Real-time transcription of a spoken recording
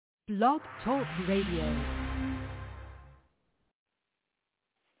Blog Talk Radio.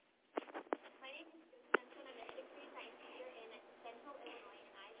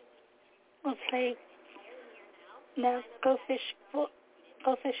 We'll play now Go Fish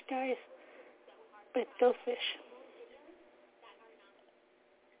Guys with Go Fish.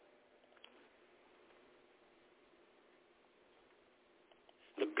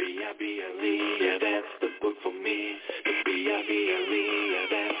 The B-I-B-L-E, yeah, that's the book for me. The B-I-B-L-E, yeah,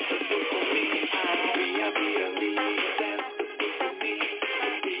 that's the book for me. B-I-B-L-E, that's the book for me.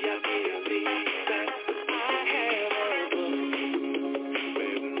 B-I-B-L-E, that's the book I have a book.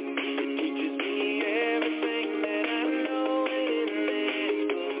 It teaches me everything that I know in this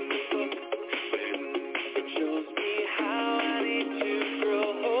book. It shows me how I need to grow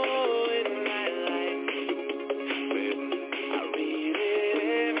in my life. I read it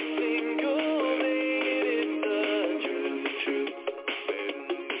every single day. It is the truth.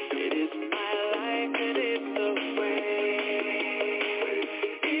 It is my life and it's the way.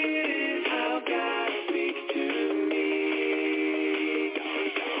 It is how God speaks to me.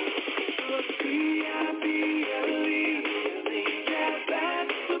 The B-I-B-L-E, yeah,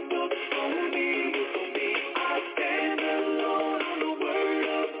 that's the book for me. I stand alone on the word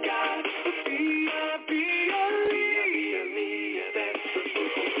of God. The B-I-B-L-E, yeah, that's the book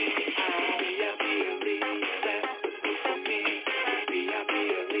for me. B-I-B-L-E, that's the book for me.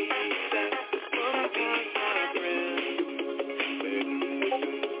 B-I-B-L-E, that's the book I got my friend.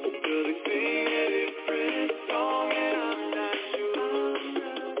 Could it sing a different song and I'm not sure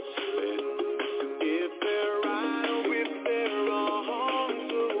if they're right or if they're wrong,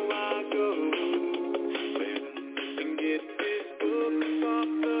 so I go and get this book off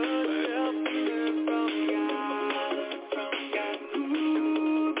the shelf and learn from God, who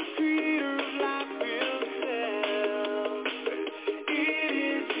the creator of life himself. It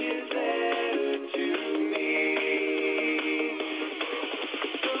is his letter to me.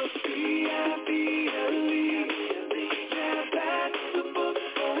 The B-I-B-L-E, yeah, that's the book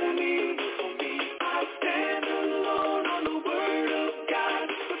for me. I stand alone on the word of God.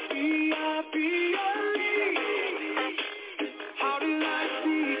 The B-I-B-L-E. How did I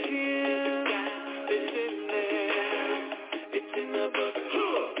seek him? It's in there. It's in the book.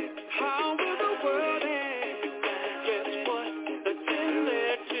 How will the world end? Guess what? It's in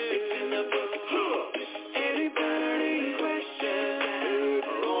there too. It's in the book. Any burning questions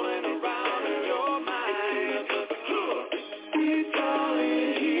rolling around in your mind, it's all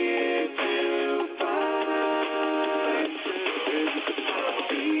in here to find.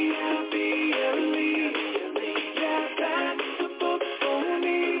 B-I-B-L-E, yeah, that's the book for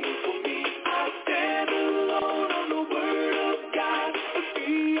me. I stand alone on the word of God.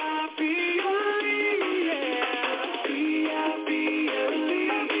 B-I-B-L-E, yeah. B-I-B-L-E,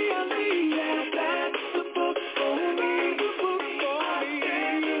 yeah, that's the book for me. I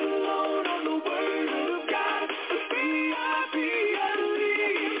stand alone on the word of God. B-I-B-L-E,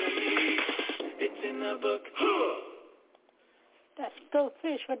 it's in the book. That's Go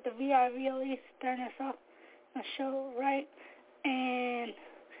Fish with the V-I-V-L-E starting us off the show, right? And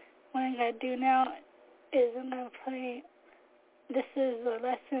what I'm going to do now is I'm going to play, this is a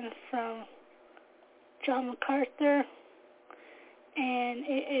lesson from John MacArthur, and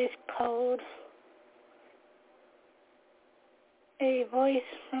it is called A Voice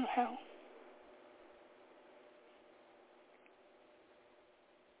from Hell.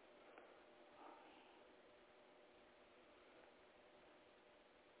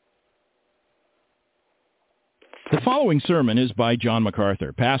 The following sermon is by John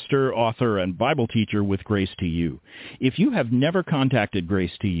MacArthur, pastor, author, and Bible teacher with Grace to You. If you have never contacted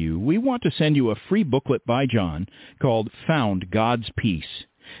Grace to You, we want to send you a free booklet by John called Found God's Peace.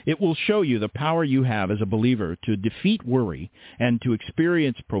 It will show you the power you have as a believer to defeat worry and to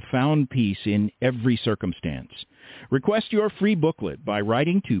experience profound peace in every circumstance. Request your free booklet by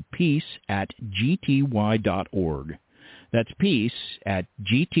writing to peace@gty.org. That's peace@gty.org.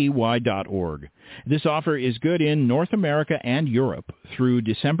 This offer is good in North America and Europe through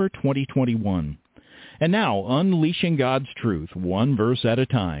December 2021. And now, unleashing God's truth, one verse at a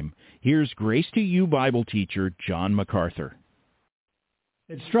time, here's Grace to You Bible teacher John MacArthur.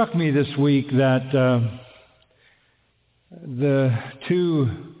 It struck me this week that the two,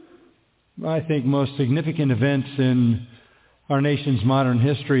 I think, most significant events in our nation's modern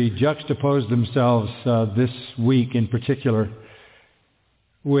history juxtapose themselves this week in particular.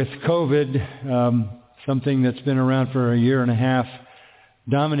 With COVID, something that's been around for a year and a half,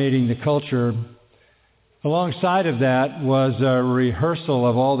 dominating the culture, alongside of that was a rehearsal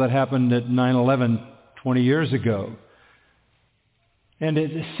of all that happened at 9/11 20 years ago. And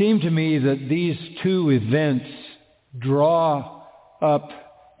it seemed to me that these two events draw up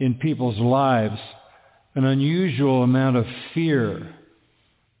in people's lives an unusual amount of fear.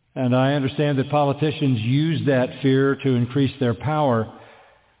 And I understand that politicians use that fear to increase their power.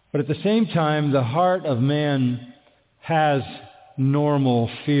 But at the same time, the heart of man has normal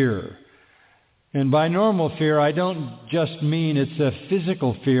fear. And by normal fear, I don't just mean it's a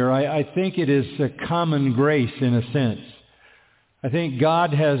physical fear. I think it is a common grace in a sense. I think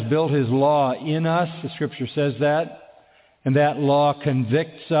God has built His law in us, the Scripture says that, and that law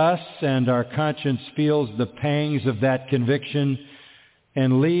convicts us, and our conscience feels the pangs of that conviction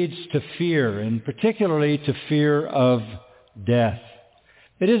and leads to fear, and particularly to fear of death.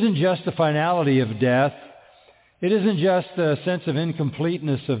 It isn't just the finality of death. It isn't just the sense of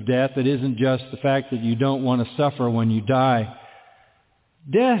incompleteness of death. It isn't just the fact that you don't want to suffer when you die.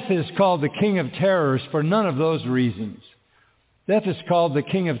 Death is called the King of Terrors for none of those reasons. Death is called the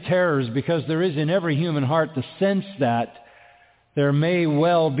King of Terrors because there is in every human heart the sense that there may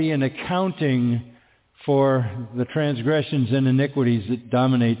well be an accounting for the transgressions and iniquities that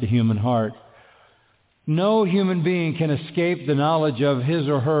dominate the human heart. No human being can escape the knowledge of his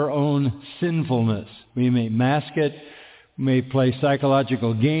or her own sinfulness. We may mask it, we may play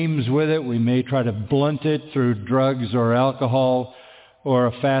psychological games with it, we may try to blunt it through drugs or alcohol or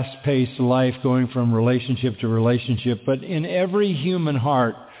a fast-paced life going from relationship to relationship. But in every human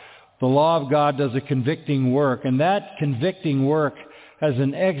heart, the law of God does a convicting work, and that convicting work has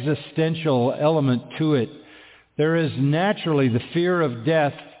an existential element to it. There is naturally the fear of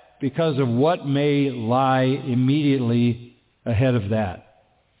death because of what may lie immediately ahead of that.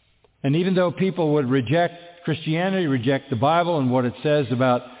 And even though people would reject Christianity, reject the Bible and what it says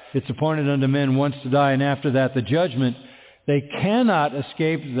about it's appointed unto men once to die and after that the judgment, they cannot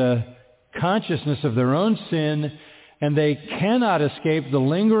escape the consciousness of their own sin, and they cannot escape the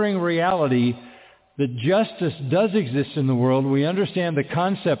lingering reality that justice does exist in the world. We understand the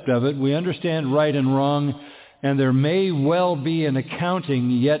concept of it. We understand right and wrong, and there may well be an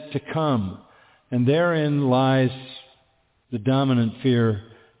accounting yet to come. And therein lies the dominant fear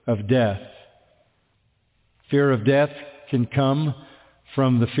of death. Fear of death can come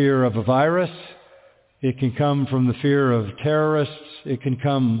from the fear of a virus. It can come from the fear of terrorists. It can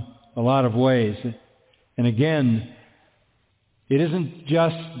come a lot of ways. And again, it isn't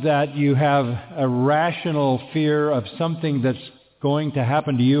just that you have a rational fear of something that's going to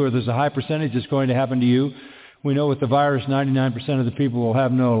happen to you, or there's a high percentage that's going to happen to you. We know with the virus, 99% of the people will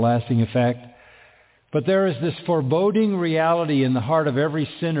have no lasting effect. But there is this foreboding reality in the heart of every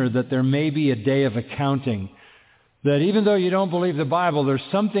sinner that there may be a day of accounting. That even though you don't believe the Bible, there's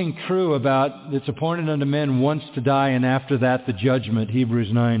something true about it's appointed unto men once to die and after that the judgment,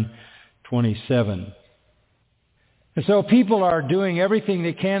 Hebrews 9:27. And so people are doing everything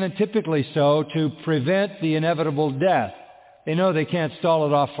they can, and typically so, to prevent the inevitable death. They know they can't stall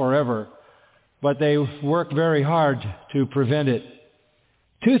it off forever, but they work very hard to prevent it.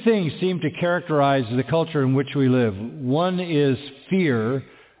 Two things seem to characterize the culture in which we live. One is fear,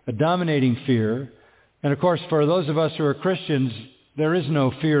 a dominating fear. And of course, for those of us who are Christians, there is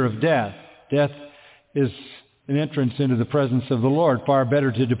no fear of death. Death is an entrance into the presence of the Lord. Far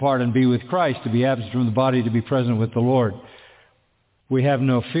better to depart and be with Christ, to be absent from the body, to be present with the Lord. We have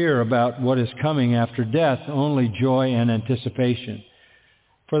no fear about what is coming after death, only joy and anticipation.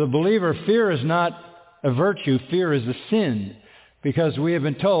 For the believer, fear is not a virtue, fear is a sin, because we have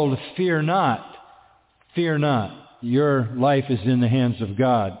been told, fear not, your life is in the hands of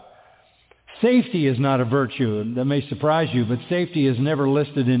God. Safety is not a virtue. That may surprise you, but safety is never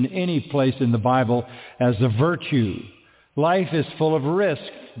listed in any place in the Bible as a virtue. Life is full of risk.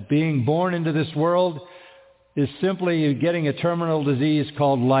 Being born into this world is simply getting a terminal disease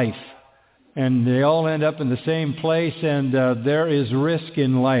called life. And they all end up in the same place, and there is risk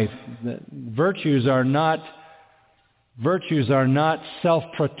in life. Virtues are not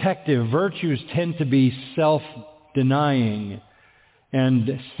self-protective. Virtues tend to be self-denying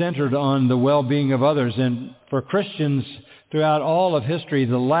and centered on the well-being of others. And for Christians throughout all of history,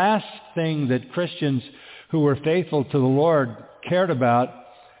 the last thing that Christians who were faithful to the Lord cared about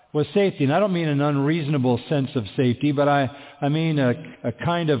was safety. And I don't mean an unreasonable sense of safety, but I mean a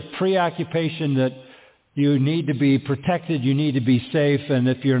kind of preoccupation that you need to be protected, you need to be safe, and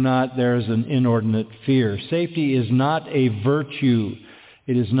if you're not, there's an inordinate fear. Safety is not a virtue.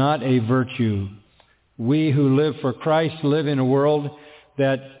 It is not a virtue. We who live for Christ live in a world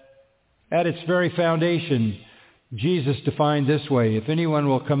that at its very foundation, Jesus defined this way: if anyone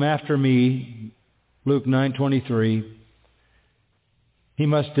will come after me, Luke 9:23, he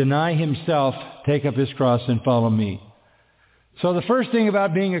must deny himself, take up his cross, and follow me. So the first thing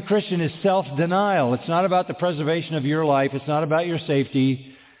about being a Christian is self-denial. It's not about the preservation of your life. It's not about your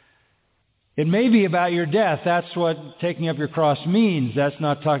safety. It may be about your death. That's what taking up your cross means. That's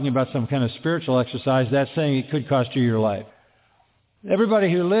not talking about some kind of spiritual exercise. That's saying it could cost you your life.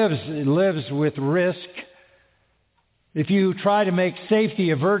 Everybody who lives with risk. If you try to make safety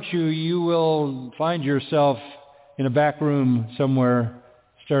a virtue, you will find yourself in a back room somewhere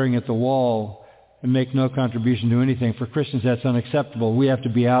staring at the wall and make no contribution to anything. For Christians, that's unacceptable. We have to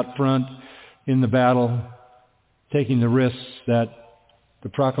be out front in the battle, taking the risks that the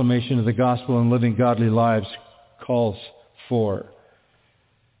proclamation of the gospel and living godly lives calls for.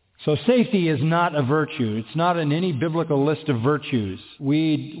 So safety is not a virtue. It's not in any biblical list of virtues.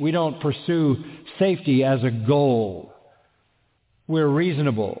 We don't pursue safety as a goal. We're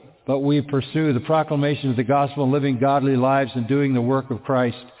reasonable, but we pursue the proclamation of the gospel and living godly lives and doing the work of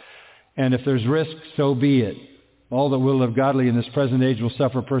Christ. And if there's risk, so be it. All that will live godly in this present age will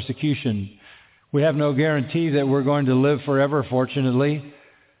suffer persecution. We have no guarantee that we're going to live forever, fortunately.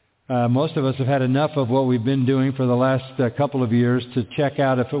 Most of us have had enough of what we've been doing for the last couple of years to check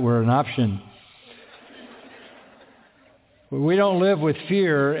out if it were an option. We don't live with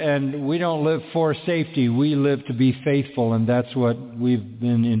fear, and we don't live for safety. We live to be faithful, and that's what we've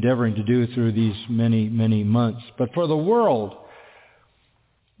been endeavoring to do through these many, many months. But for the world,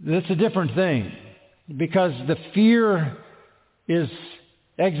 that's a different thing, because the fear is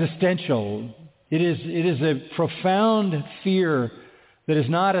existential. It is a profound fear that is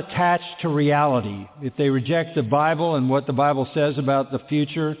not attached to reality. If they reject the Bible and what the Bible says about the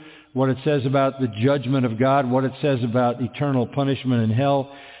future, what it says about the judgment of God, what it says about eternal punishment in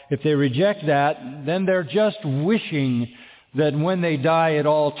hell, if they reject that, then they're just wishing that when they die it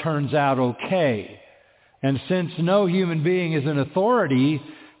all turns out okay. And since no human being is an authority,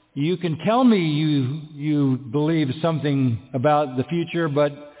 you can tell me you believe something about the future,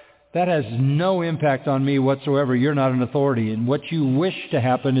 but that has no impact on me whatsoever. You're not an authority, and what you wish to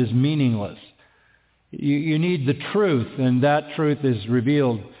happen is meaningless. You need the truth, and that truth is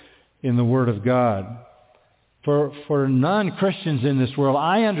revealed in the Word of God. For non-Christians in this world,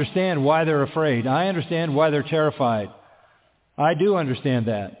 I understand why they're afraid. I understand why they're terrified. I do understand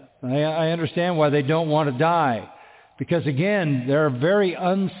that. I understand why they don't want to die. Because again, there are very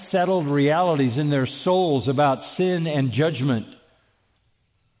unsettled realities in their souls about sin and judgment.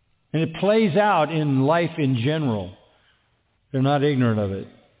 And it plays out in life in general. They're not ignorant of it.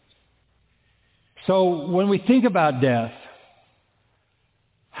 So when we think about death,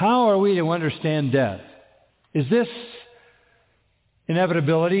 how are we to understand death? Is this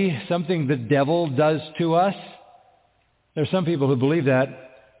inevitability something the devil does to us? There are some people who believe that.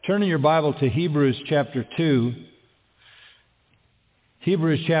 Turn in your Bible to Hebrews chapter 2.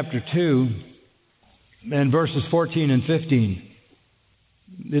 Hebrews chapter 2 and verses 14 and 15.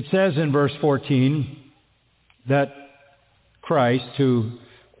 It says in verse 14 that Christ, who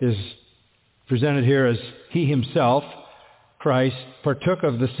is presented here as he himself, Christ, partook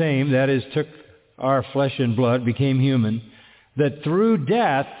of the same, that is, took our flesh and blood, became human, that through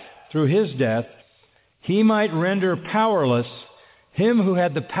death, through his death, he might render powerless him who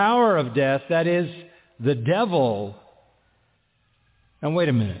had the power of death, that is, the devil. Now wait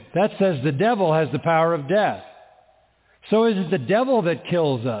a minute. That says the devil has the power of death. So is it the devil that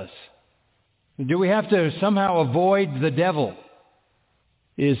kills us? Do we have to somehow avoid the devil?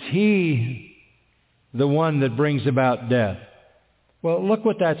 Is he the one that brings about death? Well, look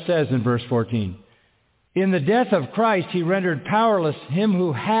what that says in verse 14. In the death of Christ, he rendered powerless him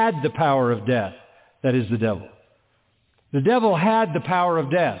who had the power of death, that is the devil. The devil had the power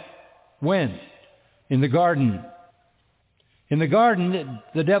of death. When? In the garden. In the garden,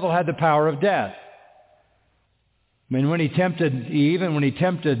 the devil had the power of death. And when he tempted Eve and when he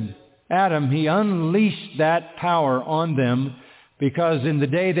tempted Adam, he unleashed that power on them, because in the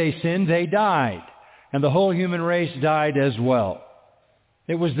day they sinned, they died. And the whole human race died as well.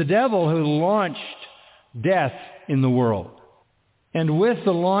 It was the devil who launched death in the world. And with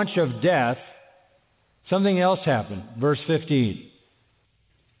the launch of death, something else happened. Verse 15.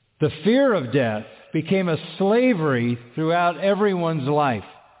 The fear of death became a slavery throughout everyone's life.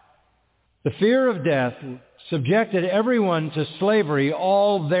 The fear of death subjected everyone to slavery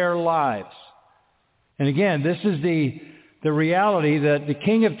all their lives. And again, this is the reality that the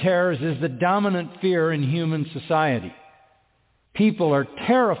king of terrors is the dominant fear in human society. People are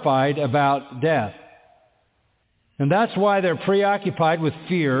terrified about death. And that's why they're preoccupied with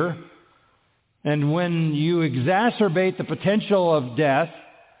fear. And when you exacerbate the potential of death,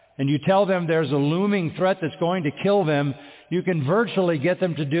 and you tell them there's a looming threat that's going to kill them, you can virtually get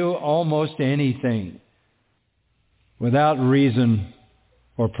them to do almost anything. without reason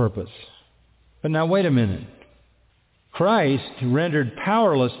or purpose. But now wait a minute. Christ rendered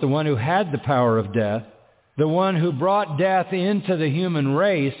powerless the one who had the power of death, the one who brought death into the human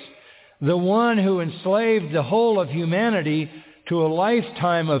race, the one who enslaved the whole of humanity to a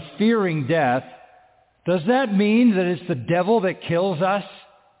lifetime of fearing death. Does that mean that it's the devil that kills us?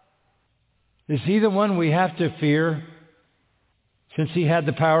 Is he the one we have to fear since he had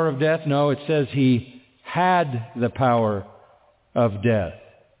the power of death? No, it says he had the power of death.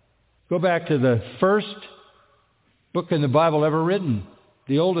 Go back to the first book in the Bible ever written,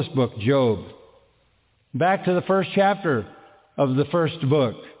 the oldest book, Job. Back to the first chapter of the first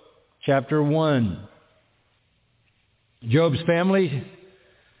book, chapter 1. Job's family,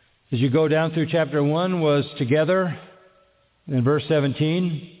 as you go down through chapter 1, was together. In verse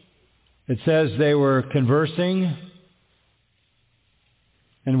 17, it says they were conversing,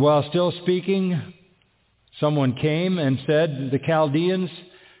 and while still speaking, someone came and said, the Chaldeans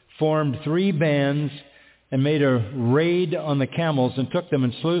formed 3 bands and made a raid on the camels and took them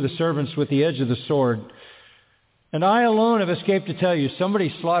and slew the servants with the edge of the sword. And I alone have escaped to tell you,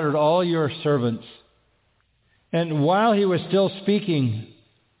 somebody slaughtered all your servants. And while he was still speaking,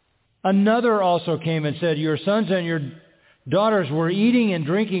 another also came and said, your sons and your daughters were eating and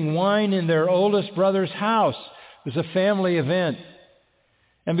drinking wine in their oldest brother's house. It was a family event.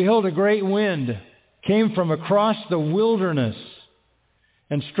 And behold, a great wind came from across the wilderness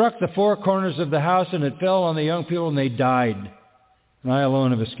and struck the 4 corners of the house, and it fell on the young people, and they died. And I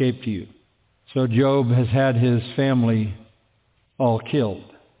alone have escaped to you. So Job has had his family all killed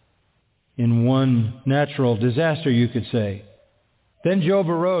in one natural disaster, you could say. Then Job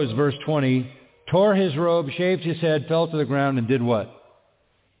arose, verse 20, tore his robe, shaved his head, fell to the ground, and did what?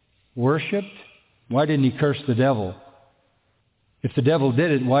 Worshipped? Why didn't he curse the devil? If the devil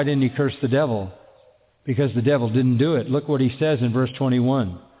did it, why didn't he curse the devil? Because the devil didn't do it. Look what he says in verse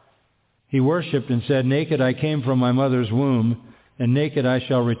 21. He worshipped and said, naked I came from my mother's womb, and naked I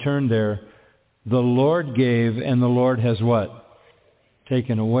shall return there. The Lord gave, and the Lord has what?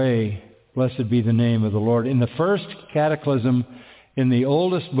 Taken away. Blessed be the name of the Lord. In the first cataclysm, in the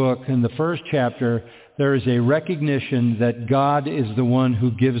oldest book, in the first chapter, there is a recognition that God is the one who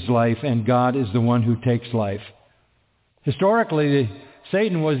gives life, and God is the one who takes life. Historically,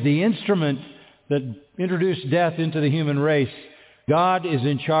 Satan was the instrument that introduced death into the human race. God is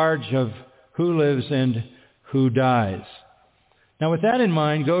in charge of who lives and who dies. Now with that in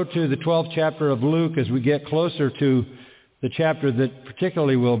mind, go to the 12th chapter of Luke as we get closer to the chapter that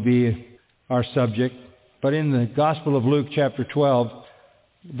particularly will be our subject. But in the Gospel of Luke chapter 12,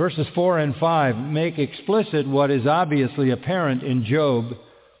 verses 4 and 5 make explicit what is obviously apparent in Job.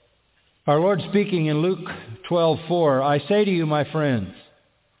 Our Lord speaking in Luke 12:4, I say to you, my friends,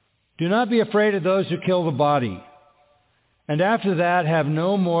 do not be afraid of those who kill the body, and after that have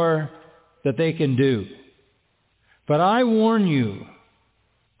no more that they can do. But I warn you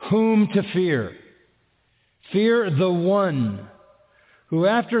whom to fear. Fear the one who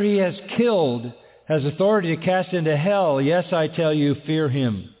after he has killed has authority to cast into hell. Yes, I tell you, fear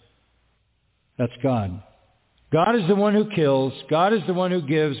him. That's God. God is the one who kills. God is the one who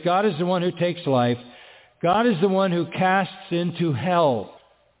gives. God is the one who takes life. God is the one who casts into hell.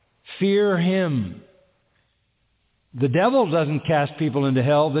 Fear him. The devil doesn't cast people into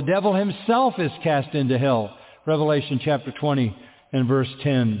hell. The devil himself is cast into hell. Revelation chapter 20 and verse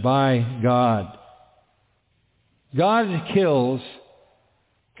 10. By God. God kills.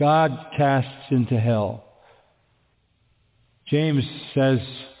 God casts into hell. James says,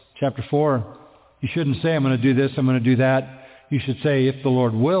 chapter 4, you shouldn't say, I'm going to do this, I'm going to do that. You should say, if the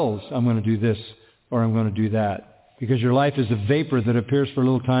Lord wills, I'm going to do this or I'm going to do that. Because your life is a vapor that appears for a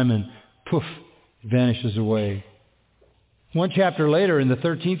little time and poof, vanishes away. One chapter later, in the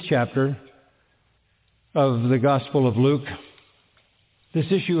 13th chapter of the Gospel of Luke, this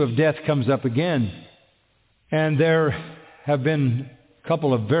issue of death comes up again. And there have been a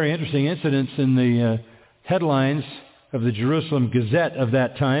couple of very interesting incidents in the headlines of the Jerusalem Gazette of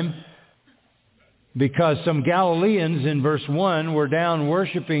that time, because some Galileans in verse 1 were down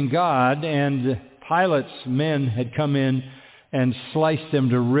worshiping God, and Pilate's men had come in and sliced them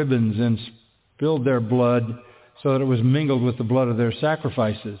to ribbons and spilled their blood so that it was mingled with the blood of their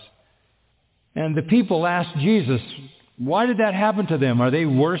sacrifices. And the people asked Jesus, why did that happen to them? Are they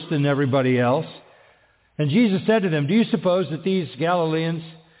worse than everybody else? And Jesus said to them, do you suppose that these Galileans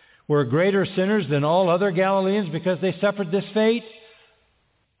were greater sinners than all other Galileans because they suffered this fate?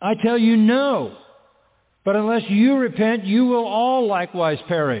 I tell you, no. But unless you repent, you will all likewise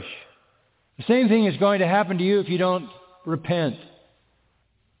perish. The same thing is going to happen to you if you don't repent.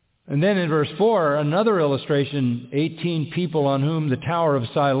 And then in verse 4, another illustration, 18 people on whom the Tower of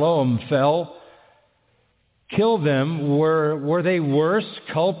Siloam fell, killed them. Were they worse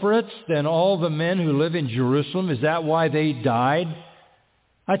culprits than all the men who live in Jerusalem? Is that why they died?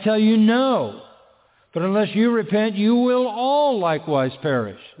 I tell you, no. But unless you repent, you will all likewise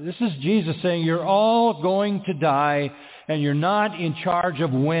perish. This is Jesus saying you're all going to die, and you're not in charge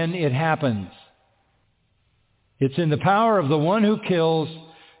of when it happens. It's in the power of the one who kills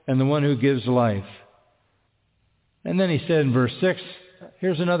and the one who gives life. And then he said in verse 6,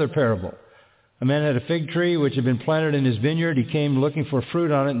 here's another parable. A man had a fig tree which had been planted in his vineyard. He came looking for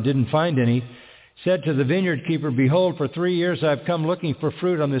fruit on it and didn't find any. Said to the vineyard keeper, behold, for 3 years I've come looking for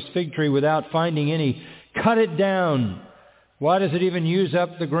fruit on this fig tree without finding any. Cut it down. Why does it even use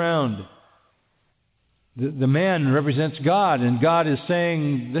up the ground? The man represents God, and God is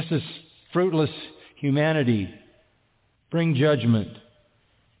saying, this is fruitless humanity. Bring judgment.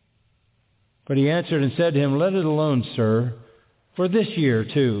 But he answered and said to him, let it alone, sir, for this year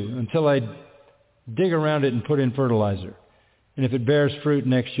too, until I dig around it and put in fertilizer. And if it bears fruit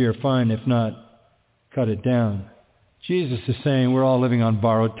next year, fine. If not, cut it down. Jesus is saying we're all living on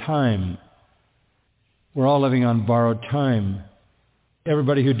borrowed time. We're all living on borrowed time.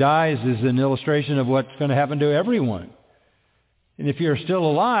 Everybody who dies is an illustration of what's going to happen to everyone. And if you're still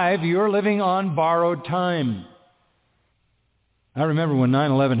alive, you're living on borrowed time. I remember when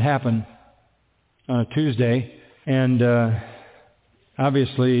 9/11 happened on a Tuesday, and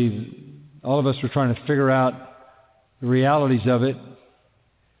obviously all of us were trying to figure out the realities of it.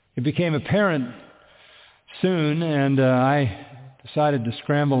 It became apparent soon, and I decided to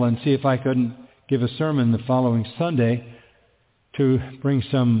scramble and see if I couldn't give a sermon the following Sunday to bring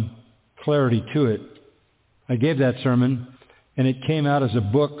some clarity to it. I gave that sermon, and it came out as a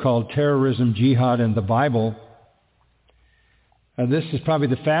book called Terrorism, Jihad, and the Bible. This is probably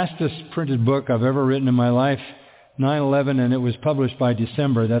the fastest printed book I've ever written in my life, 9/11, and it was published by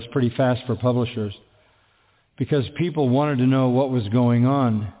December. That's pretty fast for publishers, because people wanted to know what was going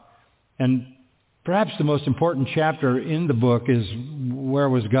on. And perhaps the most important chapter in the book is, where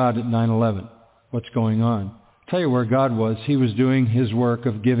was God at 9/11? What's going on? I'll tell you where God was. He was doing his work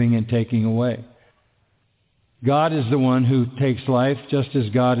of giving and taking away. God is the one who takes life, just as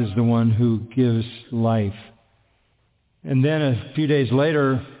God is the one who gives life. And then a few days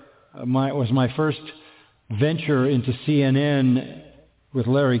later, it was my first venture into CNN with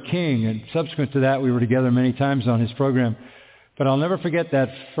Larry King. And subsequent to that, we were together many times on his program. But I'll never forget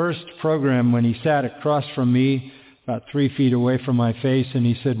that first program when he sat across from me, about 3 feet away from my face, and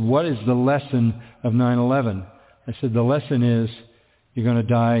he said, what is the lesson of 9/11? I said, the lesson is you're going to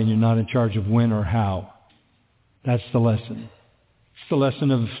die and you're not in charge of when or how. That's the lesson. It's the lesson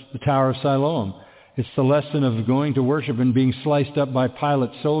of the Tower of Siloam. It's the lesson of going to worship and being sliced up by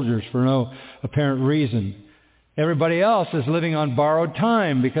Pilate's soldiers for no apparent reason. Everybody else is living on borrowed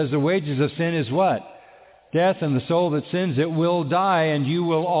time, because the wages of sin is what? Death, and the soul that sins, it will die, and you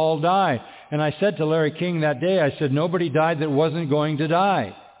will all die. And I said to Larry King that day, I said, nobody died that wasn't going to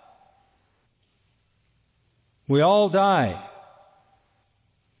die. We all die.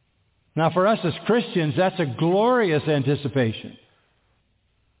 Now for us as Christians, that's a glorious anticipation.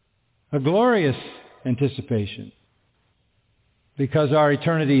 A glorious anticipation. Because our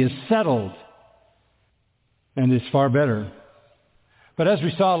eternity is settled. And it's far better. But as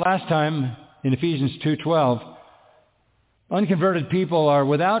we saw last time in Ephesians 2:12, unconverted people are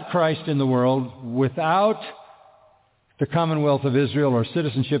without Christ in the world, without the commonwealth of Israel or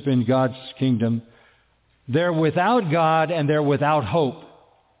citizenship in God's kingdom. They're without God, and they're without hope.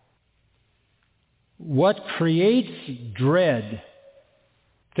 What creates dread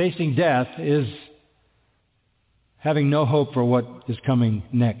facing death is having no hope for what is coming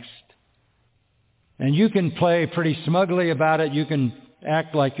next. And you can play pretty smugly about it. You can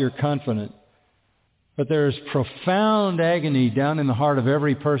act like you're confident. But there is profound agony down in the heart of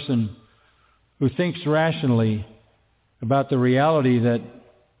every person who thinks rationally about the reality that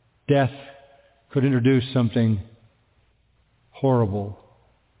death could introduce something horrible,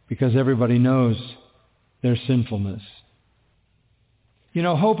 because everybody knows their sinfulness. You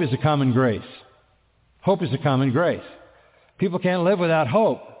know, hope is a common grace. Hope is a common grace. People can't live without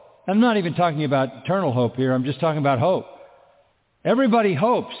hope. I'm not even talking about eternal hope here. I'm just talking about hope. Everybody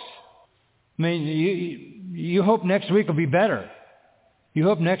hopes. I mean, you hope next week will be better. You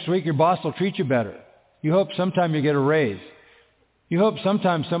hope next week your boss will treat you better. You hope sometime you get a raise. You hope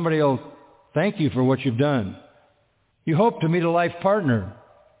sometime somebody will thank you for what you've done. You hope to meet a life partner.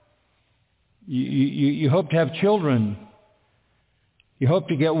 You hope to have children. You hope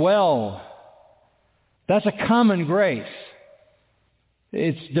to get well. That's a common grace.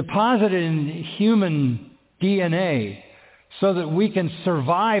 It's deposited in human DNA so that we can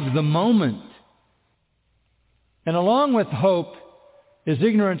survive the moment. And along with hope is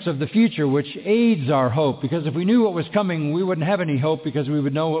ignorance of the future, which aids our hope. Because if we knew what was coming, we wouldn't have any hope because we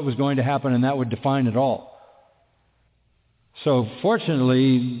would know what was going to happen, and that would define it all. So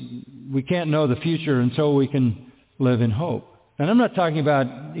fortunately, we can't know the future, and so we can live in hope. And I'm not talking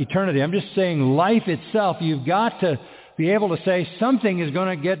about eternity. I'm just saying life itself. You've got to be able to say something is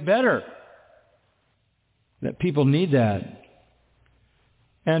going to get better. That people need that.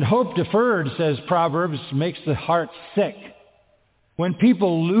 And hope deferred, says Proverbs, makes the heart sick. When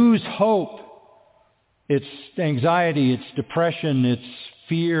people lose hope, it's anxiety, it's depression, it's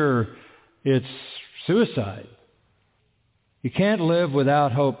fear, it's suicide. You can't live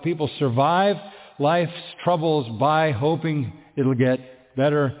without hope. People survive life's troubles by hoping it'll get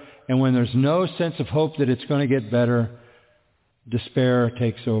better. And when there's no sense of hope that it's going to get better, despair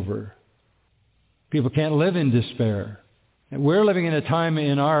takes over. People can't live in despair. And we're living in a time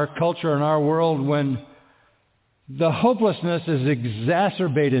in our culture, in our world, when the hopelessness is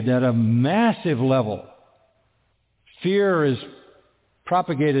exacerbated at a massive level. Fear is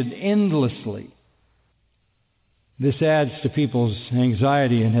propagated endlessly. This adds to people's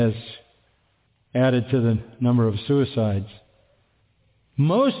anxiety and has added to the number of suicides.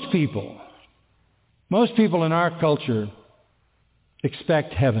 Most people in our culture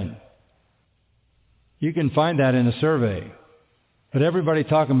expect heaven. You can find that in a survey. But everybody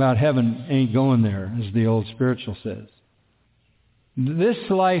talking about heaven ain't going there, as the old spiritual says. This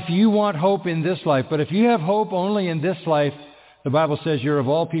life, you want hope in this life, but if you have hope only in this life, the Bible says you're of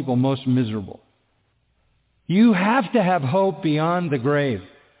all people most miserable. You have to have hope beyond the grave,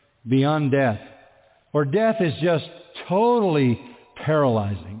 beyond death, or death is just totally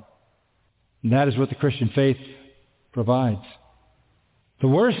paralyzing. And that is what the Christian faith provides. The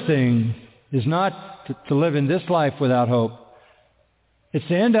worst thing is not to live in this life without hope. It's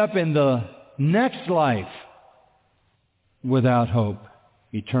to end up in the next life without hope,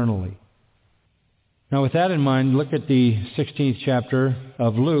 eternally. Now with that in mind, look at the 16th chapter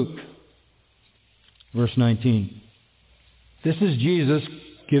of Luke, verse 19. This is Jesus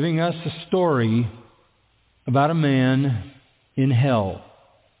giving us a story about a man in hell.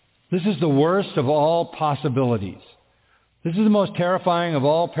 This is the worst of all possibilities. This is the most terrifying of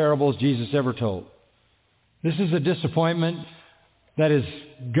all parables Jesus ever told. This is a disappointment that is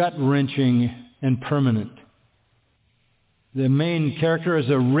gut-wrenching and permanent. The main character is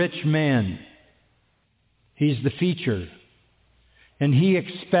a rich man. He's the feature. And he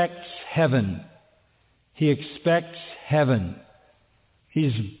expects heaven. He expects heaven.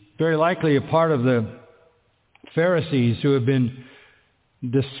 He's very likely a part of the Pharisees who have been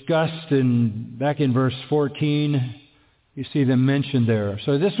discussed back in verse 14. You see them mentioned there.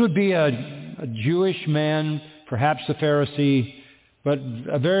 So this would be a Jewish man, perhaps a Pharisee, but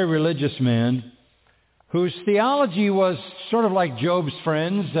a very religious man whose theology was sort of like Job's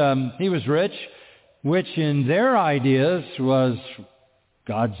friends. He was rich, which in their ideas was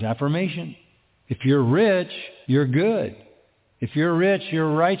God's affirmation. If you're rich, you're good. If you're rich,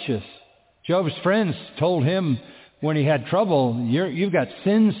 you're righteous. Job's friends told him when he had trouble, you've got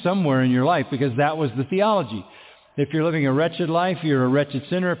sin somewhere in your life, because that was the theology. If you're living a wretched life, you're a wretched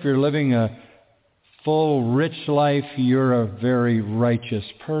sinner. If you're living a full, rich life, you're a very righteous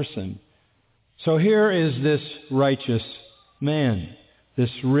person. So here is this righteous man, this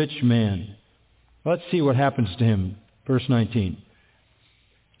rich man. Let's see what happens to him. Verse 19.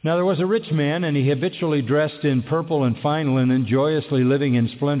 Now there was a rich man, and he habitually dressed in purple and fine linen, joyously living in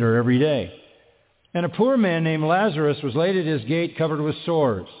splendor every day. And a poor man named Lazarus was laid at his gate, covered with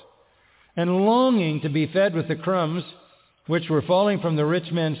sores, and longing to be fed with the crumbs which were falling from the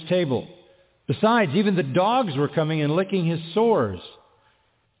rich man's table. Besides, even the dogs were coming and licking his sores.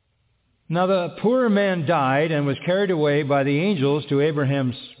 Now the poor man died and was carried away by the angels to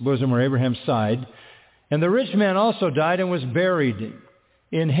Abraham's bosom, or Abraham's side. And the rich man also died and was buried.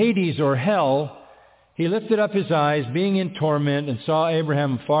 In Hades, or hell, he lifted up his eyes, being in torment, and saw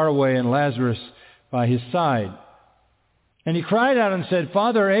Abraham far away and Lazarus by his side. And he cried out and said,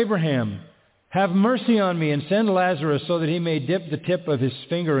 Father Abraham, have mercy on me, and send Lazarus so that he may dip the tip of his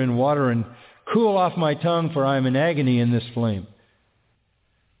finger in water and cool off my tongue, for I am in agony in this flame.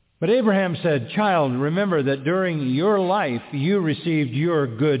 But Abraham said, Child, remember that during your life you received your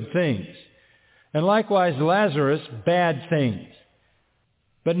good things, and likewise Lazarus bad things.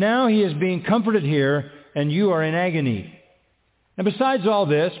 But now he is being comforted here, and you are in agony. And besides all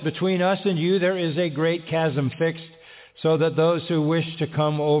this, between us and you there is a great chasm fixed, so that those who wish to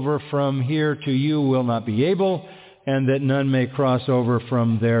come over from here to you will not be able, and that none may cross over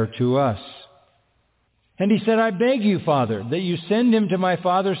from there to us. And he said, I beg you, Father, that you send him to my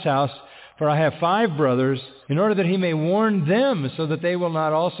father's house, for I have 5 brothers, in order that he may warn them, so that they will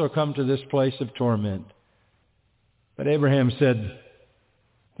not also come to this place of torment. But Abraham said,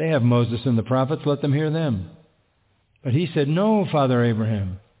 they have Moses and the prophets, let them hear them. But he said, no, Father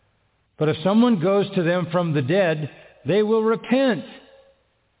Abraham, but if someone goes to them from the dead, they will repent.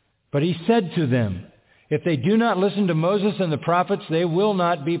 But he said to them, if they do not listen to Moses and the prophets, they will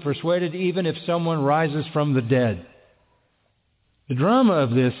not be persuaded, even if someone rises from the dead. The drama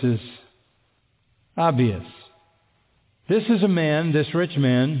of this is obvious. This is a man, this rich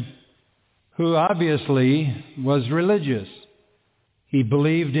man, who obviously was religious. He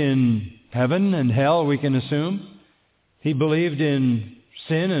believed in heaven and hell, we can assume. He believed in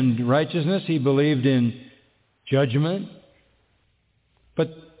sin and righteousness. He believed in judgment.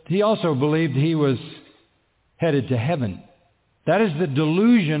 But he also believed he was headed to heaven. That is the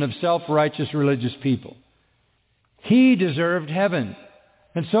delusion of self-righteous religious people. He deserved heaven,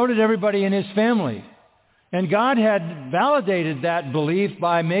 and so did everybody in his family. And God had validated that belief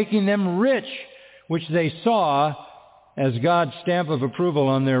by making them rich, which they saw as God's stamp of approval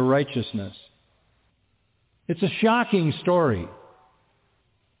on their righteousness. It's a shocking story.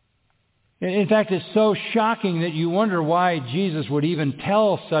 In fact, it's so shocking that you wonder why Jesus would even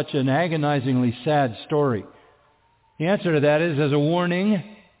tell such an agonizingly sad story. The answer to that is as a warning,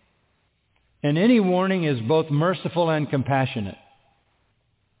 and any warning is both merciful and compassionate.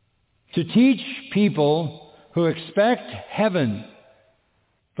 To teach people who expect heaven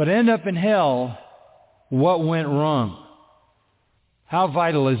but end up in hell what went wrong. How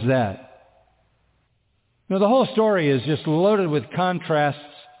vital is that? Now, the whole story is just loaded with contrasts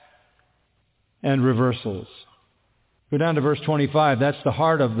and reversals. Go down to verse 25. That's the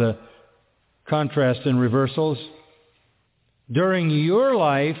heart of the contrast and reversals. During your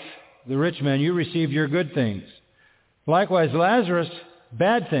life, the rich man, you received your good things. Likewise, Lazarus,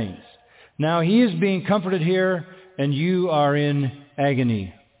 bad things. Now he is being comforted here, and you are in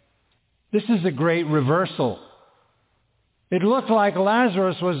agony. This is a great reversal. It looked like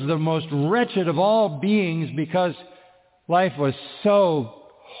Lazarus was the most wretched of all beings because life was so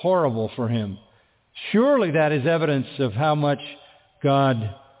horrible for him. Surely that is evidence of how much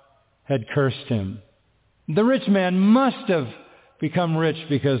God had cursed him. The rich man must have become rich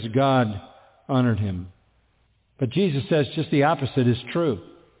because God honored him. But Jesus says just the opposite is true.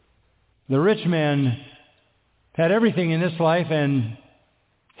 The rich man had everything in this life and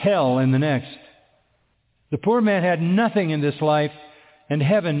hell in the next. The poor man had nothing in this life and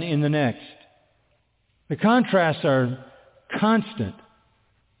heaven in the next. The contrasts are constant.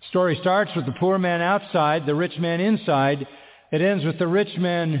 The story starts with the poor man outside, the rich man inside. It ends with the rich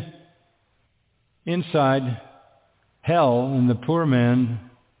man inside hell and the poor man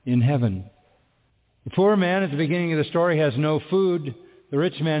in heaven. The poor man at the beginning of the story has no food. The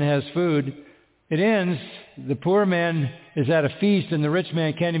rich man has food. It ends, the poor man is at a feast and the rich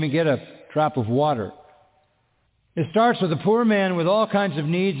man can't even get a drop of water. It starts with the poor man with all kinds of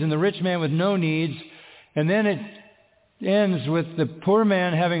needs and the rich man with no needs. And then it ends with the poor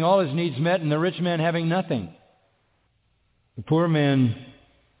man having all his needs met and the rich man having nothing. The poor man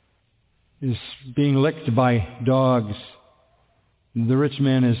is being licked by dogs. The rich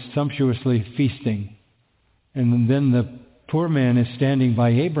man is sumptuously feasting. And then the poor man is standing by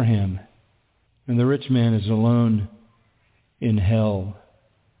Abraham. And the rich man is alone in hell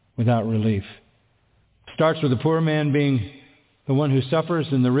without relief. It starts with the poor man being the one who suffers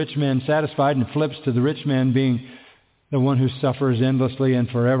and the rich man satisfied, and flips to the rich man being the one who suffers endlessly and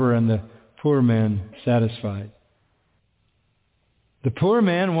forever and the poor man satisfied. The poor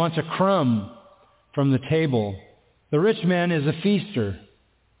man wants a crumb from the table. The rich man is a feaster.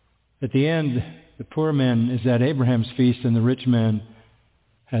 At the end, the poor man is at Abraham's feast and the rich man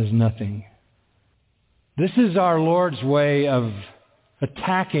has nothing. This is our Lord's way of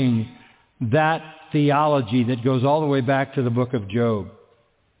attacking that theology that goes all the way back to the book of Job.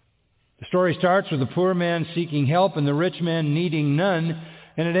 The story starts with the poor man seeking help and the rich man needing none,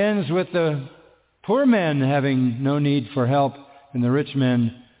 and it ends with the poor man having no need for help and the rich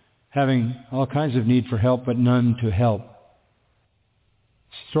man having all kinds of need for help but none to help.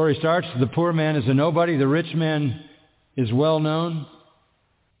 The story starts, the poor man is a nobody, the rich man is well known,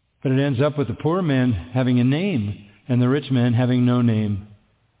 but it ends up with the poor man having a name and the rich man having no name.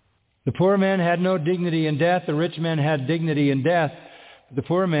 The poor man had no dignity in death, the rich man had dignity in death, but the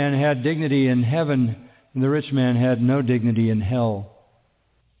poor man had dignity in heaven and the rich man had no dignity in hell.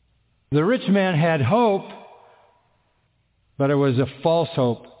 The rich man had hope, but it was a false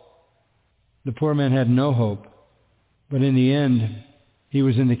hope. The poor man had no hope, But in the end, he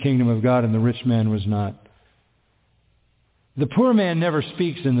was in the kingdom of God and the rich man was not. The poor man never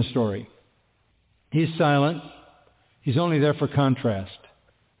speaks in the story. He's silent. He's only there for contrast.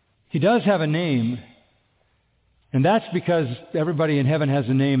 He does have a name, and that's because everybody in heaven has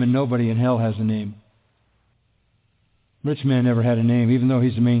a name and nobody in hell has a name. Rich man never had a name, even though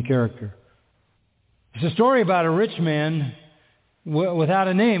he's the main character. It's a story about a rich man without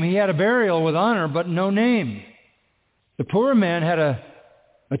a name. He had a burial with honor, but no name. The poor man had a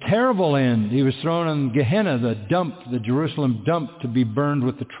terrible end. He was thrown in Gehenna, the Jerusalem dump, to be burned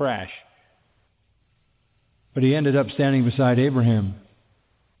with the trash. But he ended up standing beside Abraham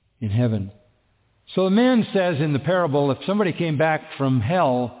in heaven. So the man says in the parable, if somebody came back from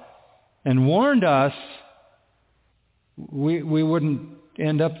hell and warned us, we wouldn't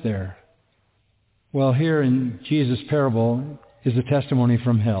end up there. Well, here in Jesus' parable is a testimony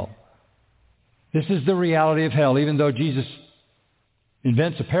from hell. This is the reality of hell. Even though Jesus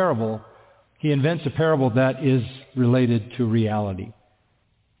invents a parable, he invents a parable that is related to reality.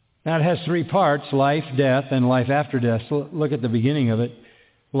 Now it has three parts: life, death, and life after death. So look at the beginning of it.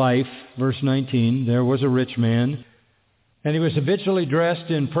 Life, verse 19, there was a rich man, and he was habitually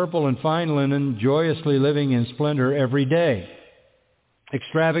dressed in purple and fine linen, joyously living in splendor every day.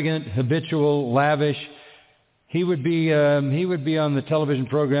 Extravagant, habitual, lavish. He would be on the television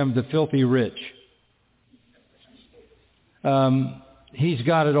program The Filthy Rich. He's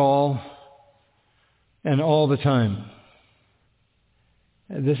got it all, and all the time.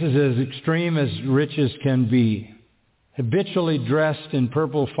 This is as extreme as riches can be. Habitually dressed in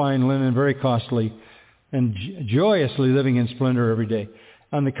purple fine linen, very costly, and joyously living in splendor every day.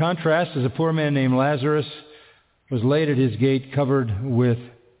 On the contrast is a poor man named Lazarus, was laid at his gate covered with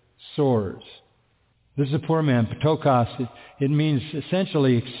sores. This is a poor man, patokos. It means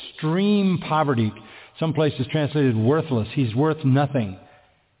essentially extreme poverty. Some places translated worthless. He's worth nothing.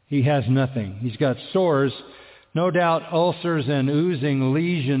 He has nothing. He's got sores, no doubt ulcers and oozing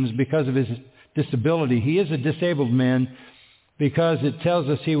lesions because of his disability. He is a disabled man because it tells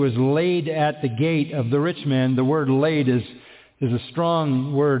us he was laid at the gate of the rich man. The word laid is a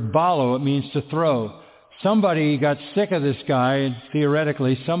strong word. Balo, it means to throw. Somebody got sick of this guy,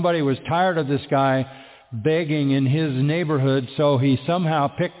 theoretically. Somebody was tired of this guy begging in his neighborhood, so he somehow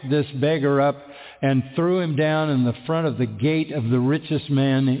picked this beggar up and threw him down in the front of the gate of the richest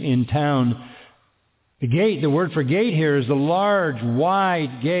man in town. The gate, the word for gate here is the large,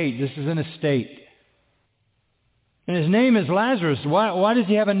 wide gate. This is an estate. And his name is Lazarus. Why does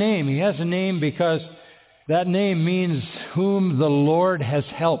he have a name? He has a name because that name means whom the Lord has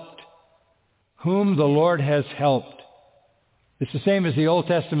helped. Whom the Lord has helped. It's the same as the Old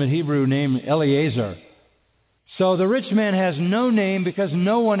Testament Hebrew name Eliezer. So the rich man has no name because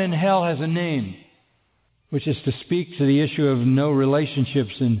no one in hell has a name, which is to speak to the issue of no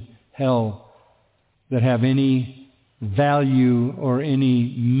relationships in hell that have any value or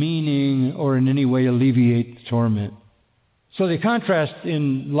any meaning or in any way alleviate the torment. So the contrast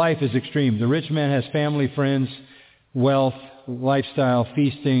in life is extreme. The rich man has family, friends, wealth, lifestyle,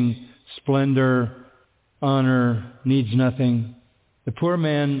 feasting, splendor, honor, needs nothing. The poor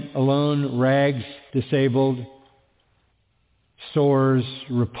man alone, rags, disabled, sores,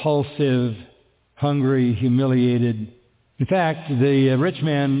 repulsive, hungry, humiliated. In fact, the rich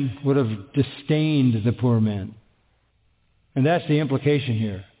man would have disdained the poor man. And that's the implication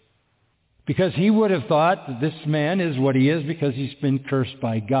here. Because he would have thought that this man is what he is because he's been cursed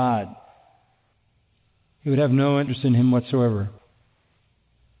by God. He would have no interest in him whatsoever.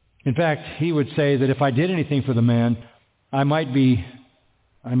 In fact, he would say that if I did anything for the man, I might be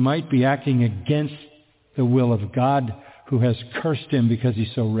acting against the will of God who has cursed him because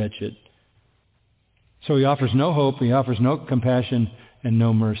he's so wretched. So he offers no hope, he offers no compassion, and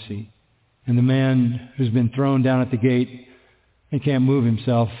no mercy. And the man who's been thrown down at the gate and can't move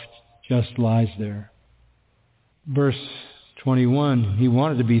himself just lies there. Verse 21, he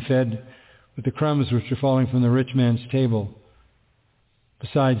wanted to be fed with the crumbs which were falling from the rich man's table.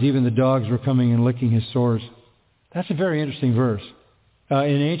 Besides, even the dogs were coming and licking his sores. That's a very interesting verse. In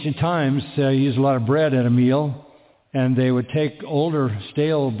ancient times, they used a lot of bread at a meal, and they would take older,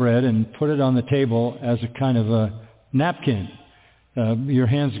 stale bread and put it on the table as a kind of a napkin. Your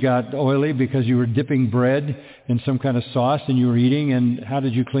hands got oily because you were dipping bread in some kind of sauce and you were eating, and how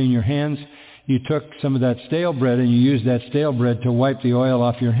did you clean your hands? You took some of that stale bread and you used that stale bread to wipe the oil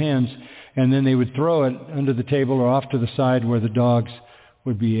off your hands, and then they would throw it under the table or off to the side where the dogs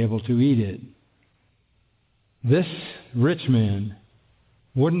would be able to eat it. This rich man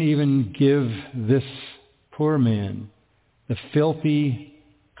wouldn't even give this poor man the filthy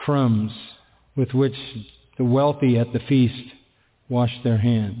crumbs with which the wealthy at the feast washed their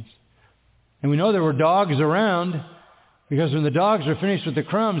hands. And we know there were dogs around, because when the dogs were finished with the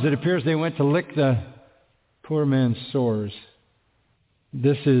crumbs, it appears they went to lick the poor man's sores.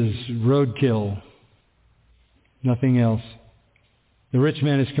 This is roadkill, nothing else. The rich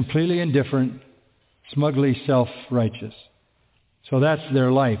man is completely indifferent, smugly self-righteous. So that's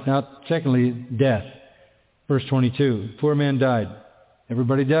their life. Now, secondly, death. Verse 22, poor man died.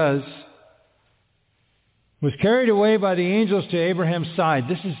 Everybody does. Was carried away by the angels to Abraham's side.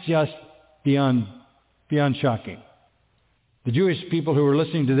 This is just beyond shocking. The Jewish people who were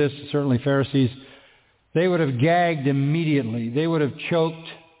listening to this, certainly Pharisees, they would have gagged immediately. They would have choked.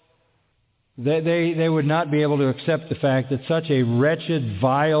 They would not be able to accept the fact that such a wretched,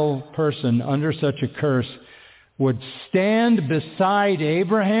 vile person under such a curse would stand beside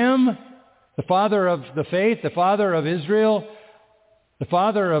Abraham, the father of the faith, the father of Israel, the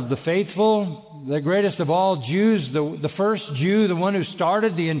father of the faithful, the greatest of all Jews, the first Jew, the one who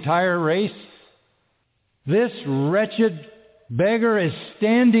started the entire race. This wretched beggar is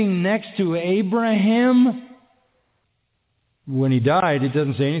standing next to Abraham. When he died, it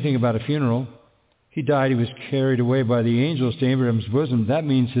doesn't say anything about a funeral. He died, he was carried away by the angels to Abraham's bosom. That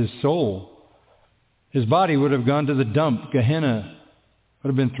means his soul. His body would have gone to the dump, Gehenna. Would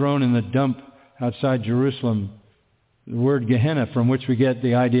have been thrown in the dump outside Jerusalem. The word Gehenna, from which we get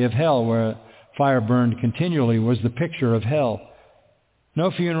the idea of hell, where fire burned continually, was the picture of hell.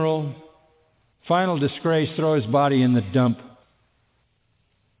 No funeral. Final disgrace, throw his body in the dump.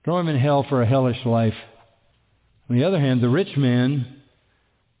 Throw him in hell for a hellish life. On the other hand, the rich man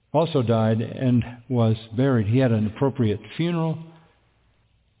also died and was buried. He had an appropriate funeral.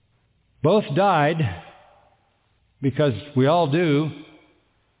 Both died, because we all do.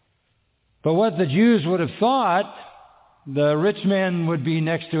 But what the Jews would have thought, the rich man would be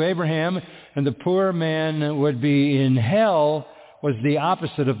next to Abraham and the poor man would be in hell, was the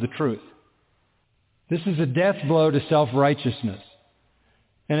opposite of the truth. This is a death blow to self-righteousness.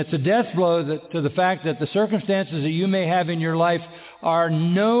 And it's a death blow to the fact that the circumstances that you may have in your life are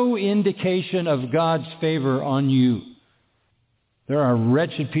no indication of God's favor on you. There are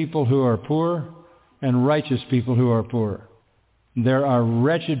wretched people who are poor and righteous people who are poor. There are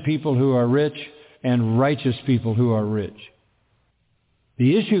wretched people who are rich and righteous people who are rich.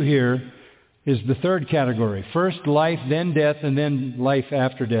 The issue here is the third category. First life, then death, and then life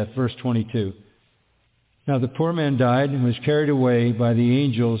after death. Verse 22. Now the poor man died and was carried away by the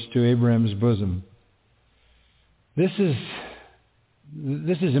angels to Abraham's bosom. This is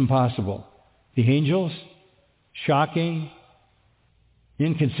impossible. The angels? Shocking.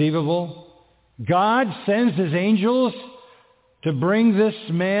 Inconceivable. God sends his angels to bring this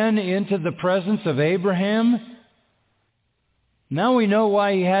man into the presence of Abraham. Now we know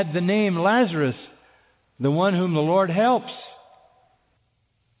why he had the name Lazarus, the one whom the Lord helps.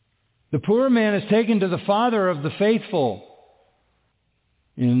 The poor man is taken to the father of the faithful.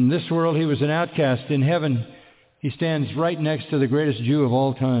 In this world he was an outcast. In heaven he stands right next to the greatest Jew of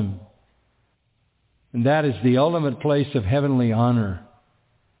all time. And that is the ultimate place of heavenly honor.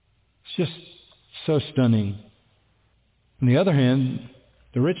 It's just so stunning. On the other hand,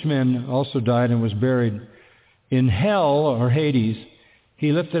 the rich man also died and was buried in hell, or Hades.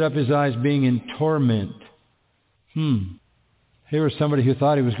 He lifted up his eyes being in torment. Here was somebody who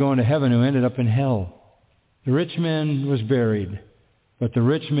thought he was going to heaven who ended up in hell. The rich man was buried, but the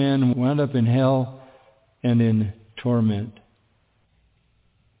rich man wound up in hell and in torment.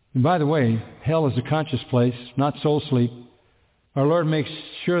 And by the way, hell is a conscious place, not soul sleep. Our Lord makes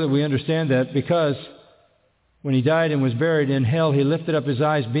sure that we understand that, because when he died and was buried in hell, he lifted up his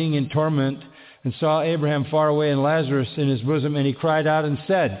eyes being in torment and saw Abraham far away and Lazarus in his bosom, and he cried out and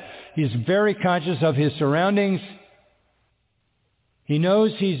said, he's very conscious of his surroundings. He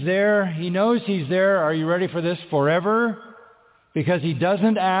knows he's there. He knows he's there. Are you ready for this? Forever. Because he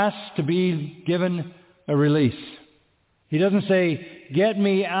doesn't ask to be given a release. He doesn't say, get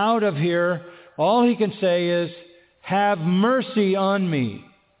me out of here. All he can say is, have mercy on me.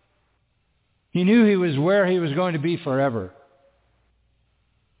 He knew he was where he was going to be forever.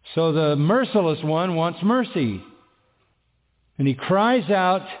 So the merciless one wants mercy. And he cries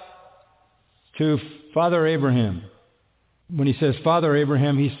out to Father Abraham. When he says Father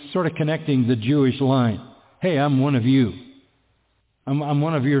Abraham, he's sort of connecting the Jewish line. Hey, I'm one of you. I'm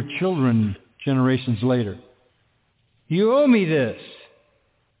one of your children generations later. You owe me this.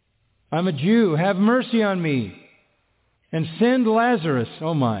 I'm a Jew. Have mercy on me. And send Lazarus.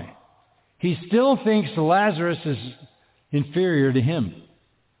 Oh my. He still thinks Lazarus is inferior to him.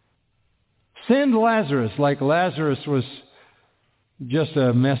 Send Lazarus, like Lazarus was just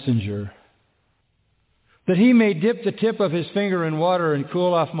a messenger. that he may dip the tip of his finger in water and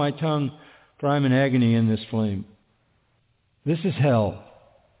cool off my tongue, for I am in agony in this flame. This is hell.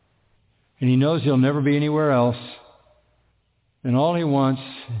 And he knows he'll never be anywhere else. And all he wants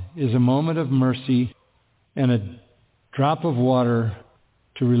is a moment of mercy and a drop of water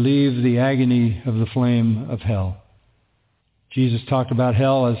to relieve the agony of the flame of hell. Jesus talked about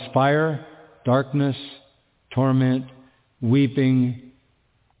hell as fire, darkness, torment, weeping,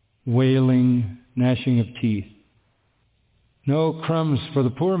 wailing, gnashing of teeth. No crumbs for the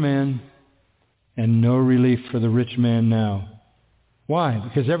poor man and no relief for the rich man now. Why?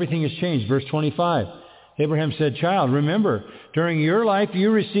 Because everything has changed. Verse 25. Abraham said, "Child, remember, during your life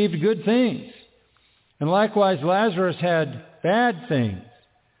you received good things. And likewise Lazarus had bad things.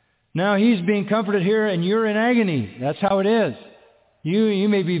 Now he's being comforted here and you're in agony." That's how it is. You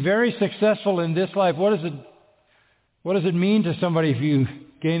may be very successful in this life. What does it mean to somebody if you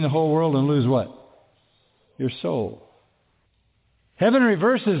gain the whole world and lose what? Your soul. Heaven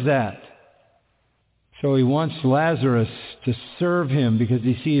reverses that. So he wants Lazarus to serve him because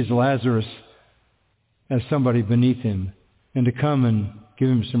he sees Lazarus as somebody beneath him and to come and give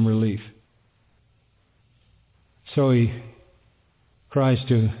him some relief. So he cries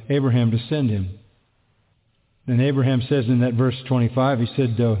to Abraham to send him. And Abraham says in that verse 25, he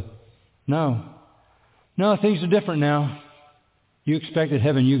said, No, things are different now. You expected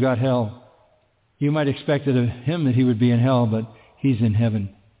heaven, you got hell. You might expected of him that he would be in hell, but he's in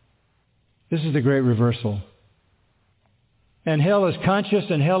heaven. This is the great reversal. And hell is conscious,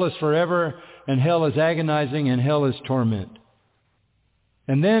 and hell is forever, and hell is agonizing, and hell is torment.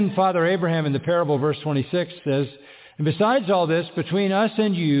 And then Father Abraham in the parable, verse 26, says, "And besides all this, between us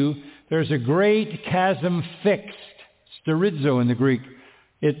and you, there's a great chasm fixed." Sterizo in the Greek.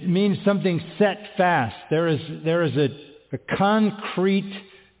 It means something set fast. There is a concrete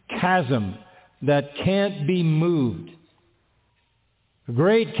chasm that can't be moved. A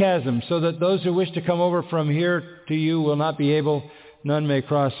great chasm, so that those who wish to come over from here to you will not be able. None may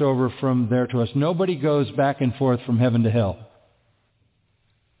cross over from there to us. Nobody goes back and forth from heaven to hell.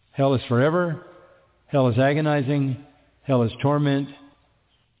 Hell is forever. Hell is agonizing. Hell is torment.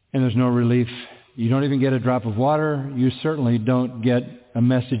 And there's no relief. You don't even get a drop of water. You certainly don't get a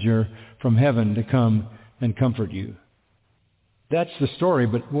messenger from heaven to come and comfort you. That's the story,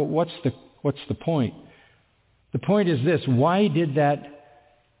 but what's the point? The point is this: why did that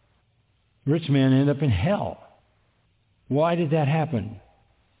rich man end up in hell? Why did that happen?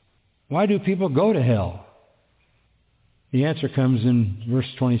 Why do people go to hell? The answer comes in verse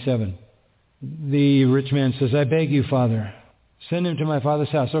 27. The rich man says, "I beg you, Father, send him to my father's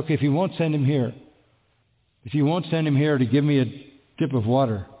house." Okay, if you won't send him here, if you won't send him here to give me a dip of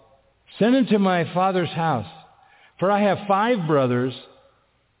water, send him to my father's house. For I have 5 brothers,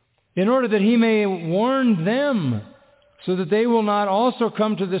 in order that he may warn them, so that they will not also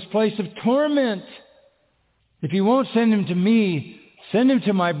come to this place of torment. If you won't send him to me, send him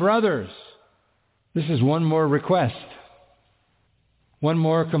to my brothers. This is one more request, one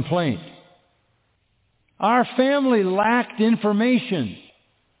more complaint. Our family lacked information.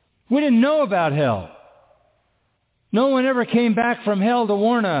 We didn't know about hell. No one ever came back from hell to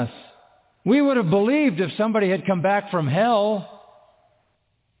warn us. We would have believed if somebody had come back from hell.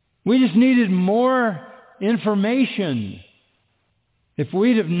 We just needed more information. If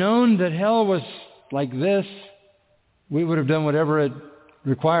we'd have known that hell was like this, we would have done whatever it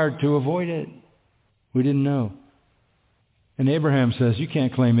required to avoid it. We didn't know. And Abraham says, you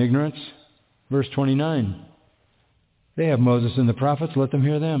can't claim ignorance. Verse 29. They have Moses and the prophets, let them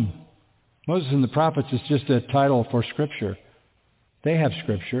hear them. Moses and the prophets is just a title for Scripture. They have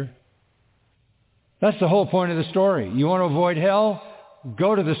Scripture. That's the whole point of the story. You want to avoid hell?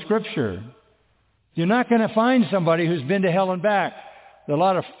 Go to the Scripture. You're not going to find somebody who's been to hell and back. There are a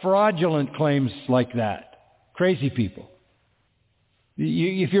lot of fraudulent claims like that. Crazy people.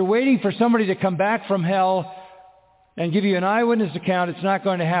 If you're waiting for somebody to come back from hell and give you an eyewitness account, it's not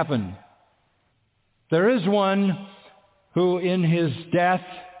going to happen. There is one who in his death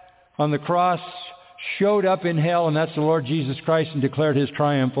on the cross showed up in hell, and that's the Lord Jesus Christ, and declared his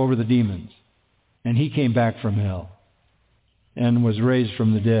triumph over the demons. And he came back from hell and was raised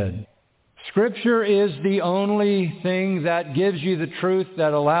from the dead. Scripture is the only thing that gives you the truth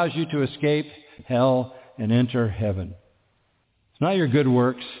that allows you to escape hell and enter heaven. It's not your good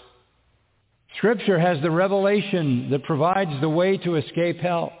works. Scripture has the revelation that provides the way to escape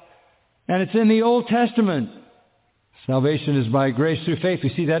hell. And it's in the Old Testament. Salvation is by grace through faith. We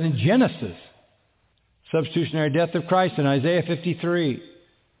see that in Genesis. Substitutionary death of Christ in Isaiah 53.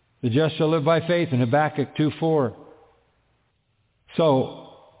 The just shall live by faith in Habakkuk 2:4. So,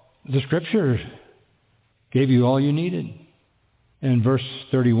 the Scripture gave you all you needed. And verse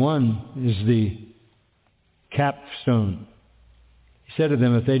 31 is the capstone. He said to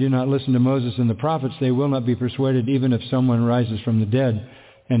them, if they do not listen to Moses and the prophets, they will not be persuaded even if someone rises from the dead.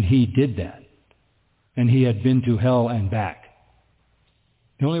 And he did that. And he had been to hell and back.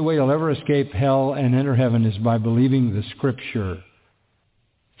 The only way you'll ever escape hell and enter heaven is by believing the Scripture.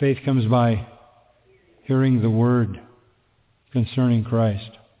 Faith comes by hearing the word concerning Christ.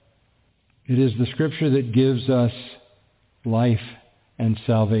 It is the Scripture that gives us life and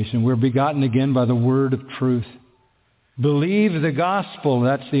salvation. We're begotten again by the word of truth. Believe the gospel.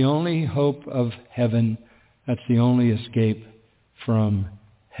 That's the only hope of heaven. That's the only escape from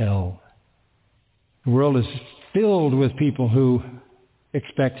hell. The world is filled with people who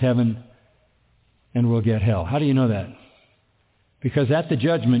expect heaven and will get hell. How do you know that? Because at the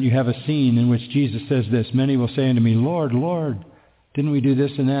judgment you have a scene in which Jesus says this, many will say unto me, Lord, Lord, didn't we do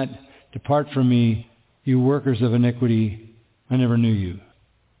this and that? Depart from me, you workers of iniquity. I never knew you.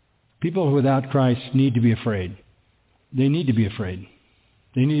 People without Christ need to be afraid. They need to be afraid.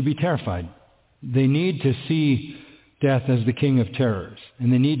 They need to be terrified. They need to see death as the king of terrors.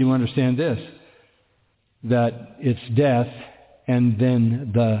 And they need to understand this, that it's death and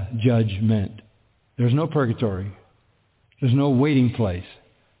then the judgment. There's no purgatory. There's no waiting place.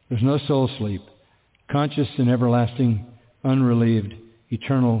 There's no soul sleep. Conscious and everlasting, unrelieved,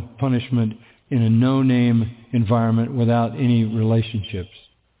 eternal punishment in a no-name environment without any relationships.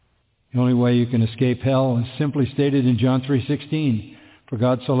 The only way you can escape hell is simply stated in John 3:16. For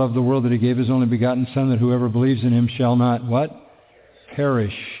God so loved the world that he gave his only begotten Son, that whoever believes in him shall not, what?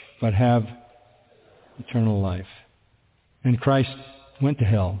 Perish, but have eternal life. And Christ went to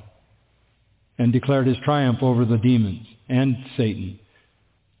hell and declared his triumph over the demons and Satan.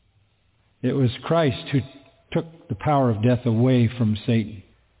 It was Christ who took the power of death away from Satan.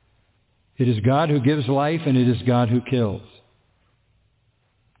 It is God who gives life, and it is God who kills.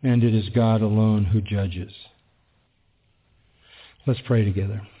 And it is God alone who judges. Let's pray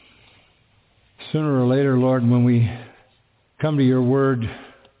together. Sooner or later, Lord, when we come to your word,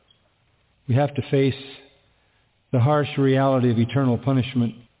 we have to face the harsh reality of eternal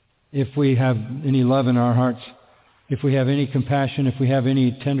punishment. If we have any love in our hearts, if we have any compassion, if we have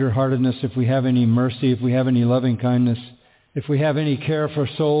any tenderheartedness, if we have any mercy, if we have any loving kindness, if we have any care for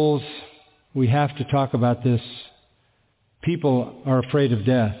souls, we have to talk about this. People are afraid of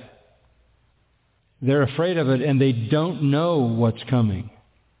death. They're afraid of it, and they don't know what's coming.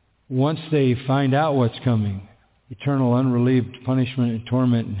 Once they find out what's coming, eternal unrelieved punishment and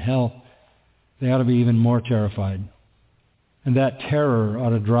torment and hell, they ought to be even more terrified. And that terror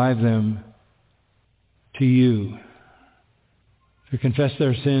ought to drive them to you, to confess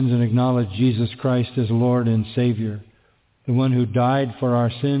their sins and acknowledge Jesus Christ as Lord and Savior, the one who died for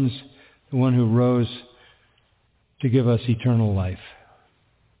our sins, the one who rose to give us eternal life.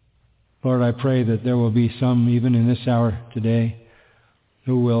 Lord, I pray that there will be some, even in this hour today,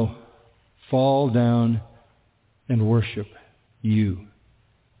 who will fall down and worship you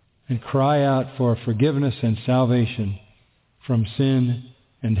and cry out for forgiveness and salvation from sin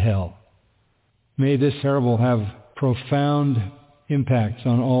and hell. May this parable have profound impacts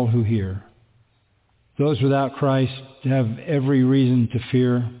on all who hear. Those without Christ have every reason to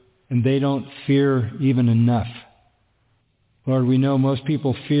fear, and they don't fear even enough. Lord, we know most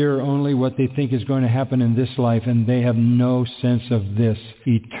people fear only what they think is going to happen in this life, and they have no sense of this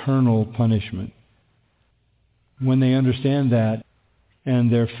eternal punishment. When they understand that,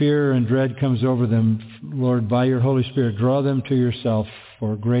 and their fear and dread comes over them, Lord, by your Holy Spirit, draw them to yourself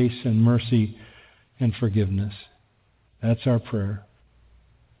for grace and mercy and forgiveness. That's our prayer.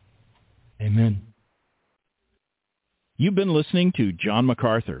 Amen. You've been listening to John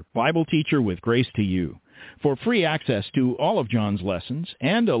MacArthur, Bible teacher with Grace to You. For free access to all of John's lessons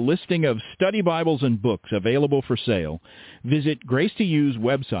and a listing of study Bibles and books available for sale, visit Grace to You's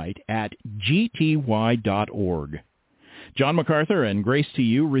website at gty.org. John MacArthur and Grace to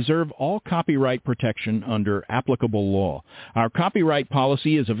You reserve all copyright protection under applicable law. Our copyright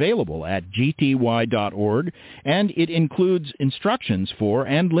policy is available at gty.org, and it includes instructions for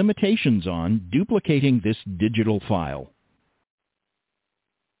and limitations on duplicating this digital file.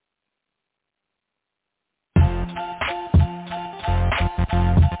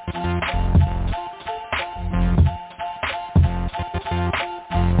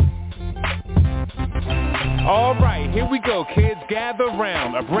 All right. here we go, kids, gather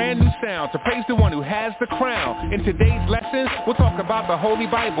round. A brand new sound to praise the one who has the crown. In today's lesson, we'll talk about the Holy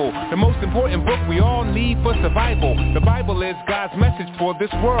Bible, the most important book we all need for survival. The Bible is God's message for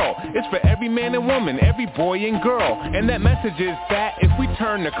this world. It's for every man and woman, every boy and girl. And that message is that if we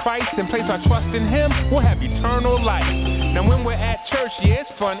turn to Christ and place our trust in Him, we'll have eternal life. Now when we're at church, yeah,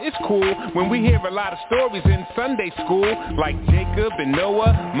 it's fun, it's cool. When we hear a lot of stories in Sunday school, like Jacob and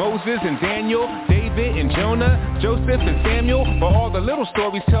Noah, Moses and Daniel, David and Jonah, Joseph and Samuel. But all the little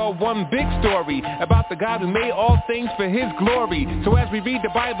stories tell one big story about the God who made all things for His glory. So as we read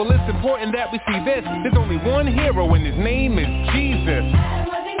the Bible, it's important that we see this. There's only one hero and His name is Jesus.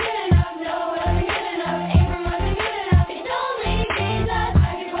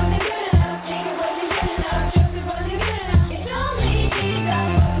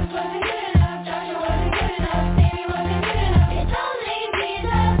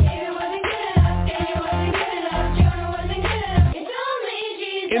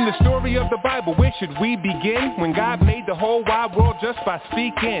 In the story of the Bible, where should we begin? When God made the whole wide world just by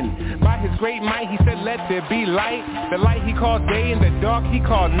speaking. By His great might, He said, let there be light. The light He called day and the dark He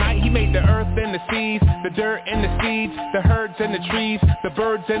called night. He made the earth and the seas, the dirt and the seeds, the herds and the trees, the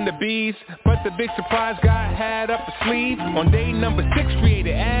birds and the bees. But the big surprise God had up His sleeve. On day number 6,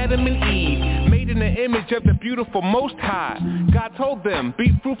 created Adam and Eve, made in the image of the beautiful Most High. God told them,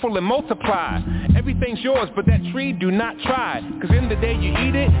 be fruitful and multiply. Everything's yours, but that tree do not try. Cause in the day you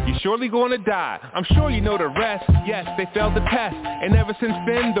eat it, you're surely gonna die. I'm sure you know the rest. Yes, they failed the test. And ever since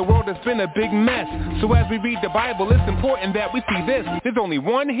then, the world has been a big mess. So as we read the Bible, it's important that we see this. There's only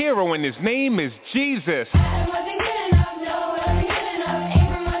one hero and His name is Jesus.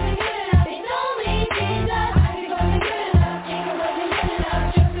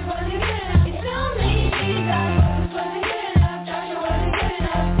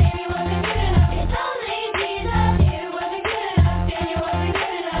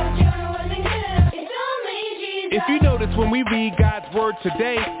 If you notice when we read God's word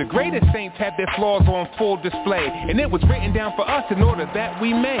today, the greatest saints had their flaws on full display. And it was written down for us in order that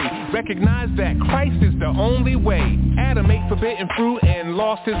we may recognize that Christ is the only way. Adam ate forbidden fruit and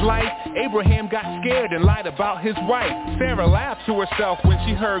lost his life. Abraham got scared and lied about his wife. Sarah laughed to herself when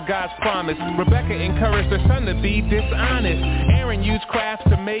she heard God's promise. Rebecca encouraged her son to be dishonest. Aaron used craft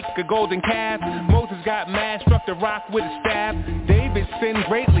to make a golden calf. Moses got mad, struck the rock with a staff. David sinned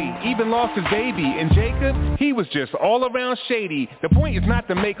greatly, even lost his baby. And Jacob, he was just all around shady. The point is not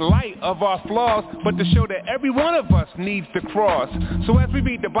to make light of our flaws, but to show that every one of us needs the cross. So as we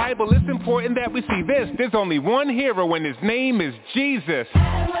read the Bible, it's important that we see this. There's only one hero and His name is Jesus.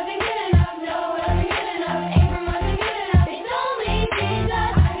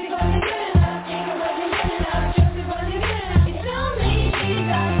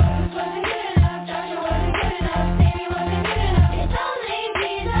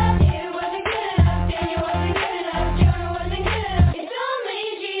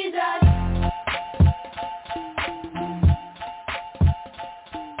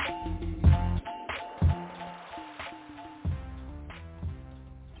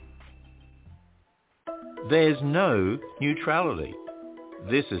 There's no neutrality.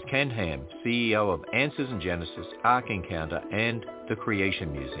 This is Ken Ham, CEO of Answers in Genesis, Ark Encounter, and the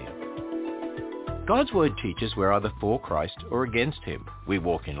Creation Museum. God's Word teaches we're either for Christ or against Him. We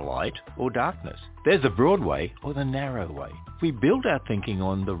walk in light or darkness. There's the broad way or the narrow way. We build our thinking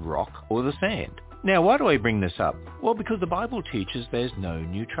on the rock or the sand. Now, why do I bring this up? Well, because the Bible teaches there's no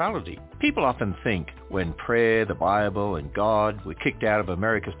neutrality. People often think when prayer, the Bible, and God were kicked out of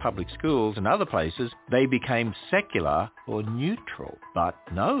America's public schools and other places, they became secular or neutral. But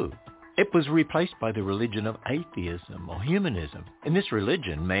no. It was replaced by the religion of atheism or humanism. In this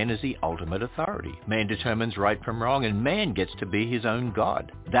religion, man is the ultimate authority. Man determines right from wrong, and man gets to be his own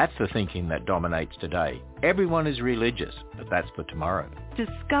God. That's the thinking that dominates today. Everyone is religious, but that's for tomorrow.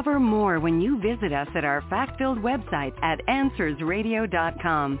 Discover more when you visit us at our fact-filled website at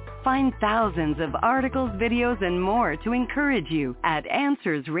AnswersRadio.com. Find thousands of articles, videos, and more to encourage you at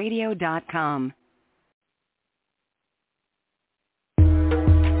AnswersRadio.com.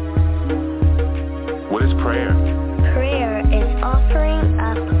 What is prayer? Prayer is offering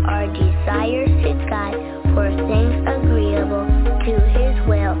up our desires to God for things agreeable to His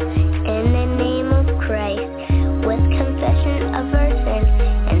will in the name of Christ, with confession of our sins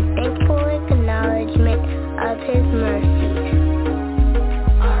and thankful acknowledgement of His mercies.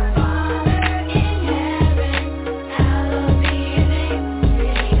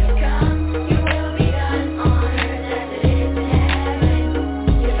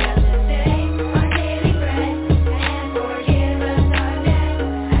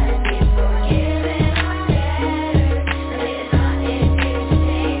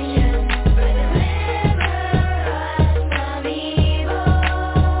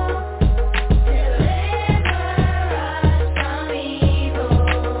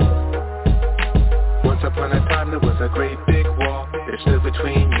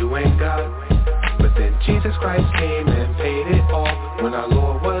 between you and God. But then Jesus Christ came and paid it all when our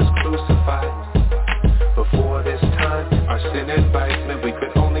Lord was crucified. Before this time, our sin and vice meant we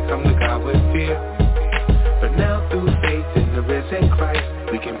could only come to God with fear. But now through faith in the risen Christ,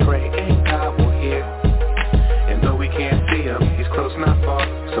 we can pray and God will hear. And though we can't see him, he's close not far,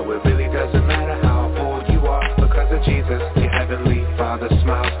 so it really doesn't matter how old you are. Because of Jesus, your heavenly Father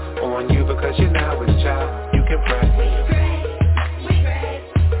smiles on you because you're now his child. You can pray.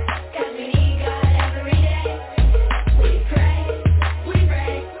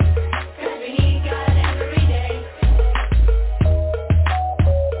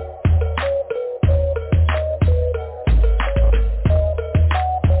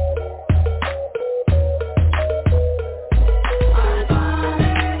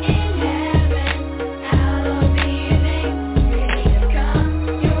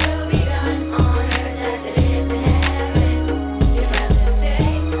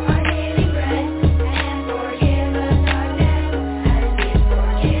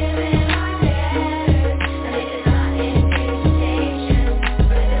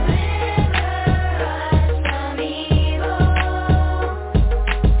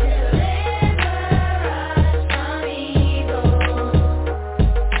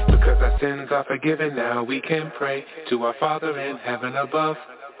 Forgiven now, we can pray to our Father in heaven above.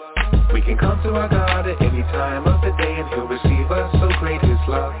 We can come to our God at any time of the day and he'll receive us, so great his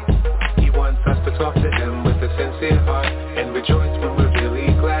love. He wants us to talk to him with a sincere heart and rejoice when we're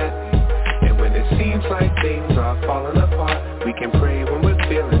really glad. And when it seems like things are falling apart, we can pray when we're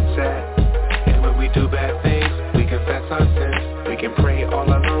feeling sad. And when we do bad things, we confess our sins. We can pray all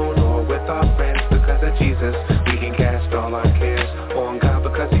alone or with our friends. Because of Jesus, we can cast all our cares on God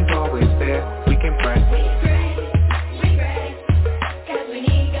because he's always there. We can pray.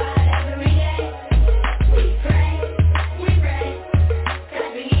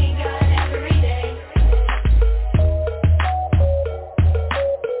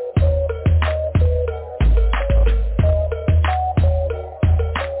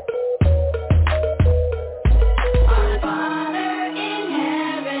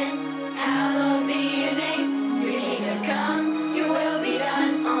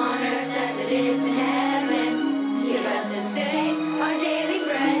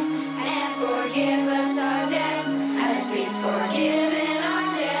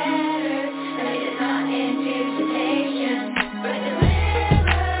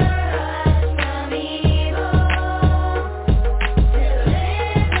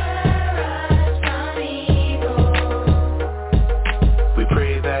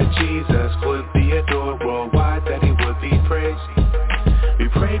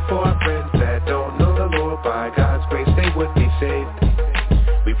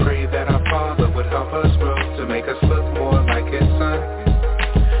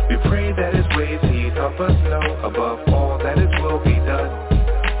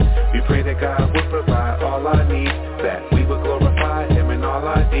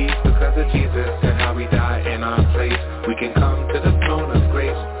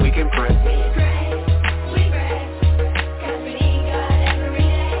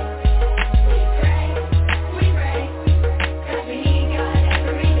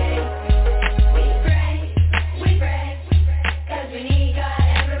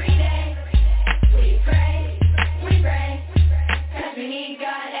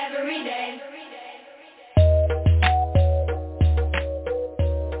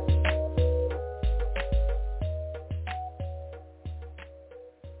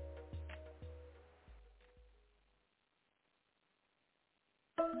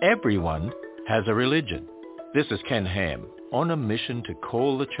 Everyone has a religion. This is Ken Ham, on a mission to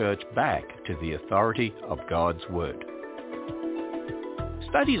call the church back to the authority of God's Word.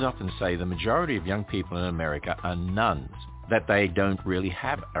 Studies often say the majority of young people in America are nuns, that they don't really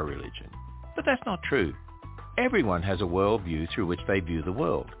have a religion. But that's not true. Everyone has a worldview through which they view the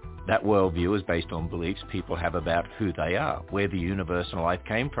world. That worldview is based on beliefs people have about who they are, where the universe and life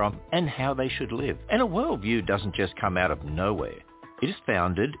came from, and how they should live. And a worldview doesn't just come out of nowhere. It is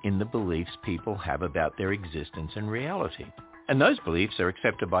founded in the beliefs people have about their existence and reality. And those beliefs are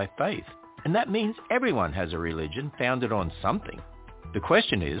accepted by faith. And that means everyone has a religion founded on something. The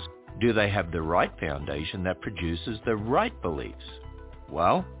question is, do they have the right foundation that produces the right beliefs?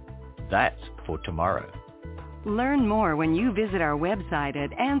 Well, that's for tomorrow. Learn more when you visit our website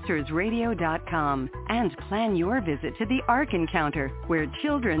at AnswersRadio.com and plan your visit to the Ark Encounter, where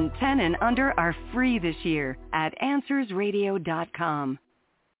children 10 and under are free this year at AnswersRadio.com.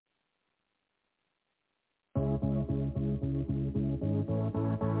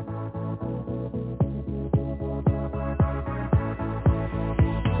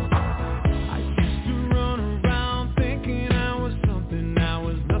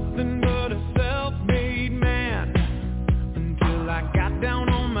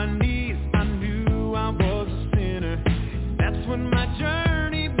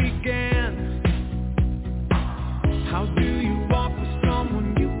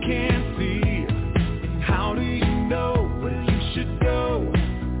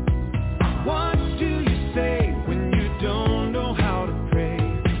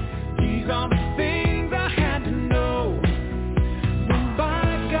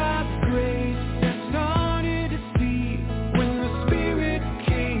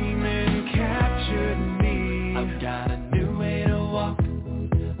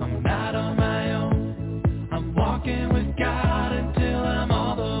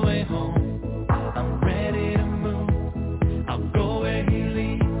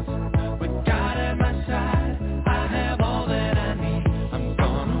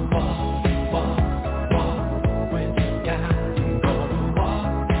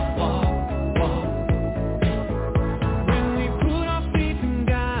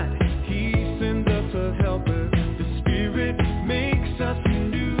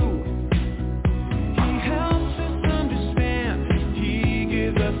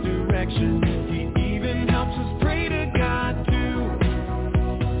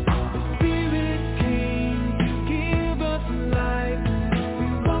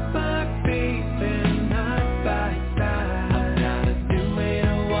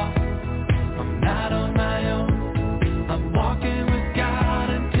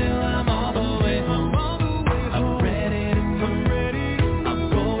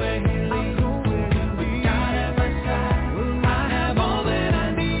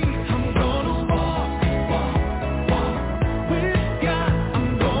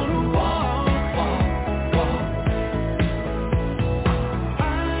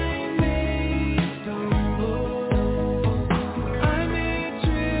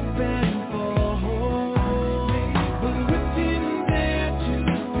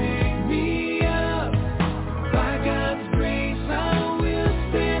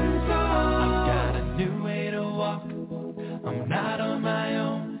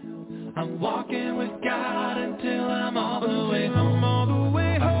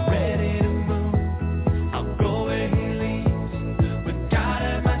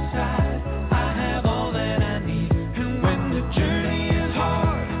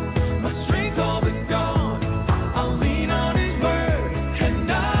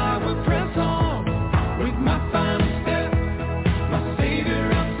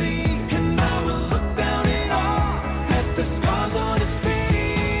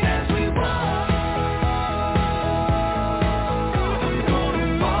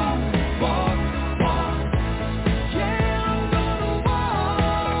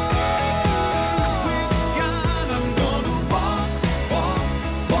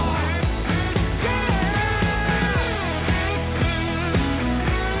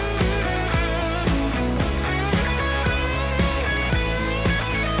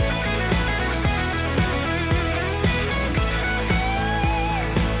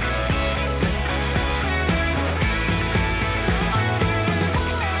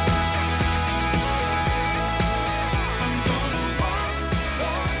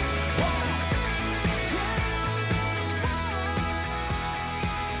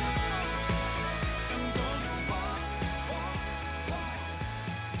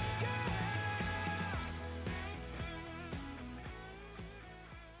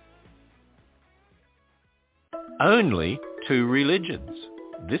 only two religions.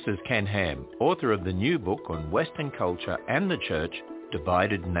 This is Ken Ham, author of the new book on Western culture and the church,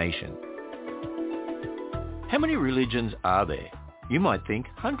 Divided Nation. How many religions are there? You might think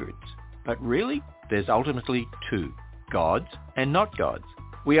hundreds, but really there's ultimately two, God's and not God's.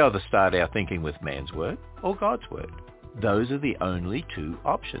 We either start our thinking with man's word or God's word. Those are the only two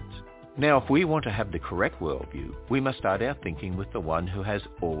options. Now, if we want to have the correct worldview, we must start our thinking with the one who has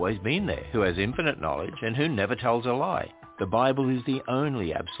always been there, who has infinite knowledge and who never tells a lie. The Bible is the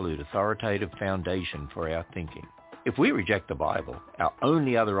only absolute authoritative foundation for our thinking. If we reject the Bible, our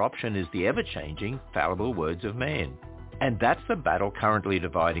only other option is the ever-changing, fallible words of man. And that's the battle currently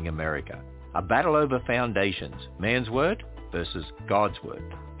dividing America. A battle over foundations, man's word versus God's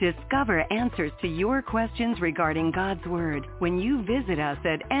word. Discover answers to your questions regarding God's Word when you visit us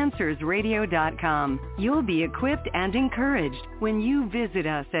at AnswersRadio.com. You'll be equipped and encouraged when you visit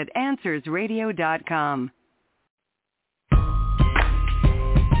us at AnswersRadio.com.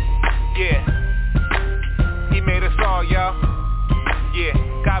 Yeah, He made us all, y'all. Yeah,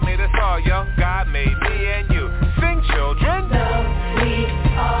 God made us all, y'all. God made me and you. Sing, children. So we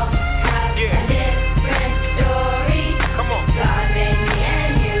all have a different story. Come on. God made me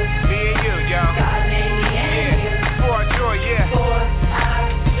and you. Me and you, y'all. God made me and you. For our joy, yeah. For our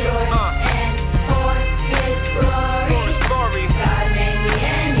joy and for His glory. For His glory. God made me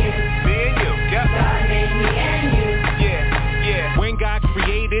and you. Me and you, yep. God made me and you. Yeah. When God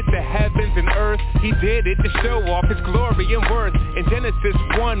created the heavens and earth, He did it to show off His glory and worth. In Genesis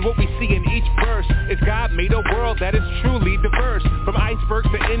 1, what we see in each verse is God made a world that is truly diverse. From icebergs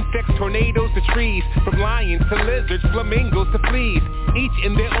to insects, tornadoes to trees, from lions to lizards, flamingos to fleas. Each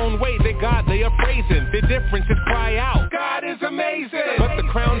in their own way, their God they are praising. Their differences cry out, God is amazing. But the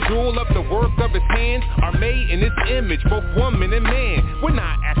crown jewel of the work of His hands are made in His image, both woman and man. We're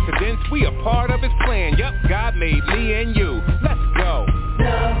not accidents, we are part of His plan. Yup, God made me and you. Let's go. So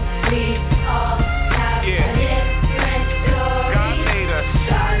we all have a different story. God made us.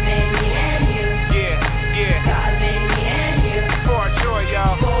 God made me and you. Yeah. God made me and you. For our joy,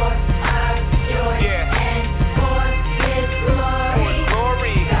 y'all. For our joy and for His glory. For His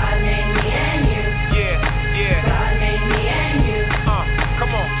glory. God made me and you. Yeah. God made me and you.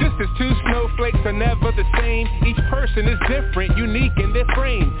 Come on. Just as two snowflakes are never the same, each person is different, unique in their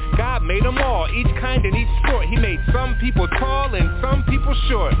frame. God made them all, each kind and each sort. He made some people tall and some people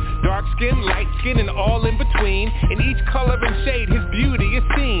short. Dark skin, light skin, and all in between. In each color and shade, His beauty is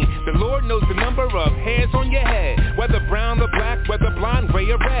seen. The Lord knows the number of hairs on your head, whether brown or black, whether blonde, gray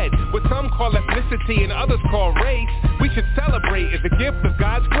or red. What some call ethnicity and others call race, we should celebrate as a gift of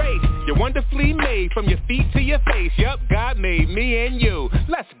God's grace. You're wonderfully made from your feet to your face. Yup, God made me and you.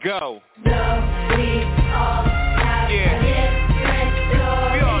 Let's go. So we all have a different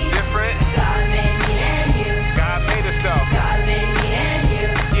story. We all different. God made me and you. God made us all. God made me and you.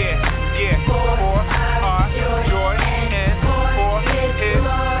 Yeah. For our joy and for His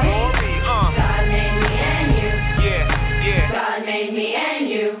glory. God made me and you. Yeah. God made me and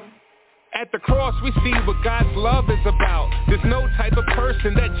you. At the cross we see what God's love is about. There's no type of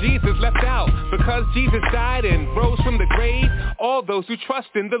person that Jesus left out. Because Jesus died and rose from the grave, all those who trust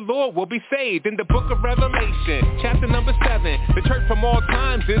in the Lord will be saved. In the book of Revelation, chapter number 7, the church from all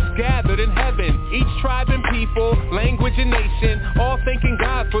times is gathered in heaven. Each tribe and people, language and nation, all thanking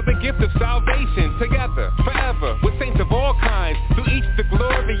God for the gift of salvation. Together, forever, with saints of all kinds, through each the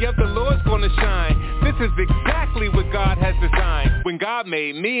glory of the Lord's gonna shine. This is exactly what God has designed. When God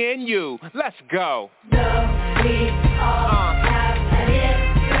made me and you, let's go. So we all have a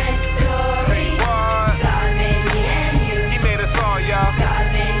different story. Say what? God made me and you. He made us all, y'all.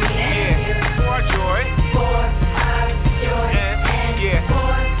 God made me and you. For our joy. For our joy and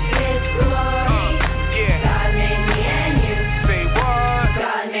for His glory. God made me and you. Say what?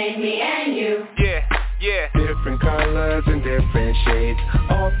 God made me and you. Yeah. Different colors and different shades,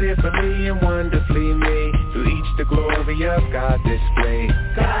 all fearfully and wonderfully made. Through each the glory of God displayed.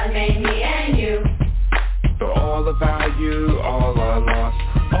 God made me and you. For all of value, all are lost.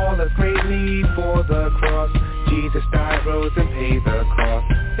 All of great need for the cross. Jesus died, rose, and paid the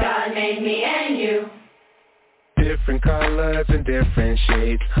cost. God made me and you. Different colors and different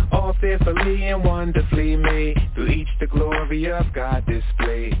shades, all fearfully and wonderfully made. Through each the glory of God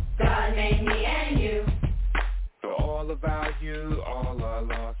displayed. God made me and you. For all of value, all are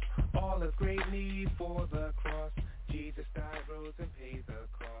lost. All of great need for the cross. Jesus died, rose, and paid the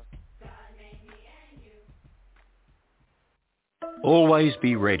cost. God made me and you. Always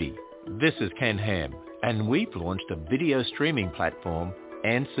be ready. This is Ken Ham, and we've launched a video streaming platform,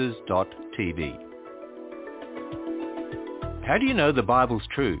 Answers.tv. How do you know the Bible's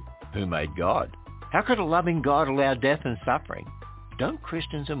true? Who made God? How could a loving God allow death and suffering? Don't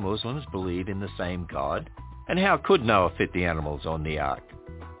Christians and Muslims believe in the same God? And how could Noah fit the animals on the ark?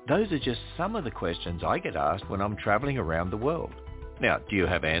 Those are just some of the questions I get asked when I'm traveling around the world. Now, do you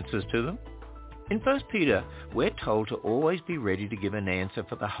have answers to them? In 1 Peter, we're told to always be ready to give an answer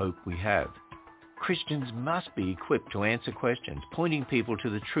for the hope we have. Christians must be equipped to answer questions, pointing people to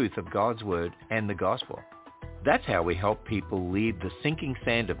the truth of God's word and the gospel. That's how we help people leave the sinking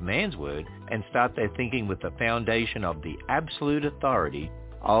sand of man's word and start their thinking with the foundation of the absolute authority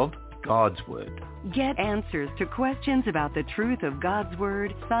of God's word. Get answers to questions about the truth of God's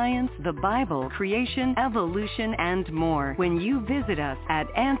word, science, the Bible, creation, evolution, and more when you visit us at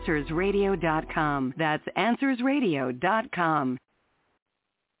AnswersRadio.com. That's AnswersRadio.com.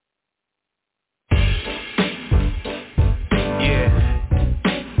 Yeah,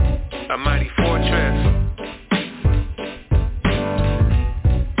 a mighty fortress.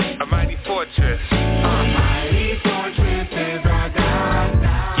 A mighty fortress. A mighty fortress is our God.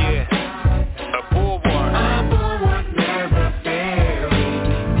 Yeah, a bulwark never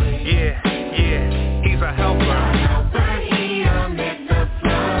failing. Yeah, he's a helper. He amid the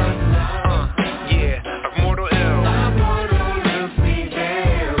flood. Yeah, of mortal ill.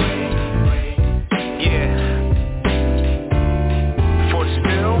 Prevailing. Yeah, for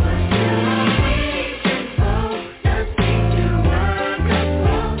still.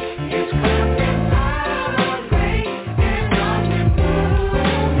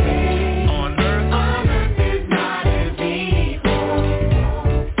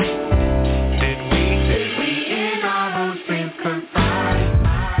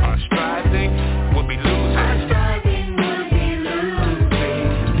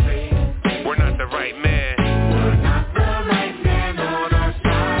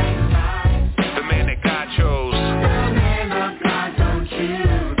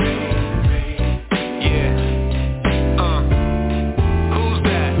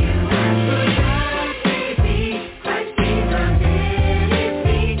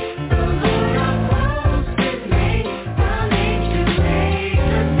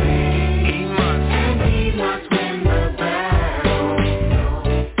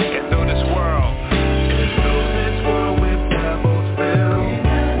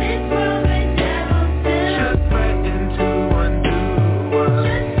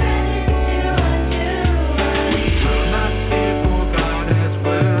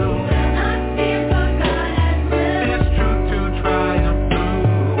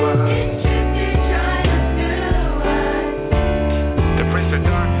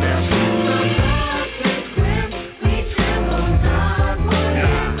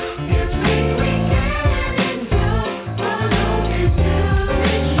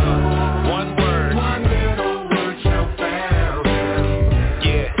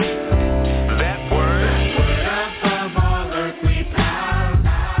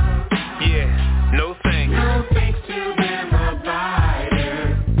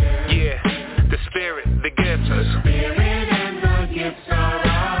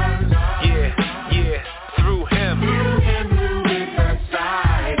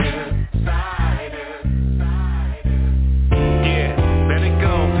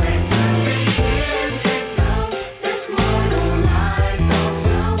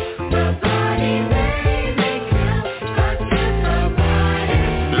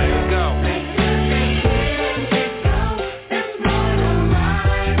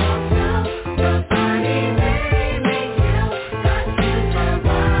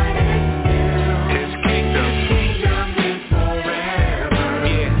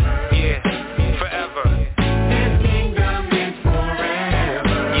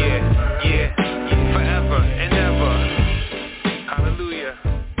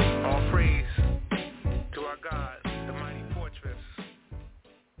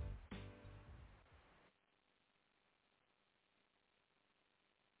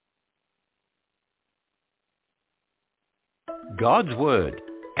 God's Word,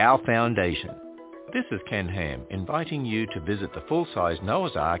 our foundation. This is Ken Ham, inviting you to visit the full-size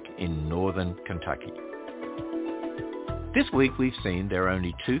Noah's Ark in northern Kentucky. This week we've seen there are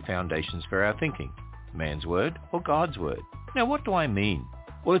only two foundations for our thinking, man's word or God's word. Now what do I mean?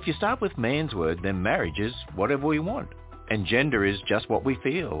 Well, if you start with man's word, then marriage is whatever we want, and gender is just what we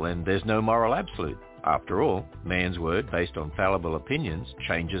feel, and there's no moral absolute. After all, man's word, based on fallible opinions,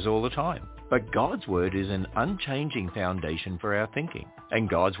 changes all the time. But God's word is an unchanging foundation for our thinking. And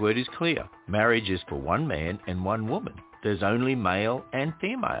God's word is clear. Marriage is for one man and one woman. There's only male and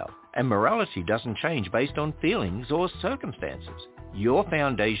female. And morality doesn't change based on feelings or circumstances. Your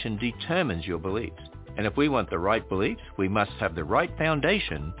foundation determines your beliefs. And if we want the right beliefs, we must have the right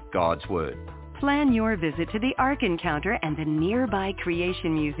foundation, God's word. Plan your visit to the Ark Encounter and the nearby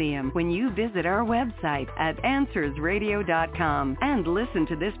Creation Museum when you visit our website at AnswersRadio.com and listen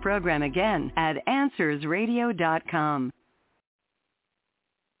to this program again at AnswersRadio.com.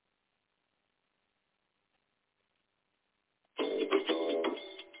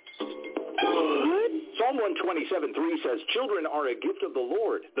 Psalm 127:3 says, "Children are a gift of the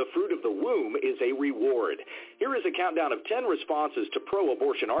Lord. The fruit of the womb is a reward." Here is a countdown of 10 responses to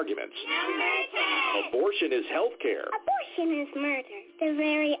pro-abortion arguments. Number 10. Abortion is health care. Abortion is murder. The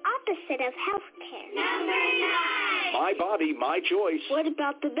very opposite of health care. Number 9. My body, my choice. What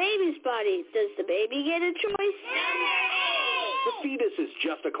about the baby's body? Does the baby get a choice? Number 8. The fetus is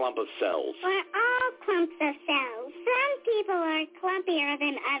just a clump of cells. We're all clumps of cells. Some people are clumpier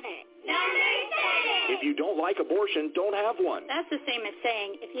than others. Number 7. If you don't like abortion, don't have one. That's the same as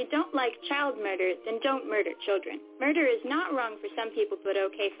saying, if you don't like child murder, then don't murder children. Murder is not wrong for some people, but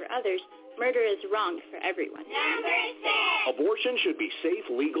okay for others. Murder is wrong for everyone. Number 6. Abortion should be safe,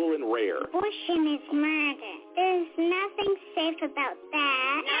 legal, and rare. Abortion is murder. There's nothing safe about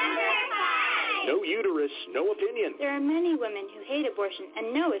that. Number 5. No uterus, no opinion. There are many women who hate abortion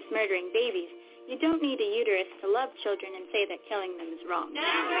and know it's murdering babies. You don't need a uterus to love children and say that killing them is wrong.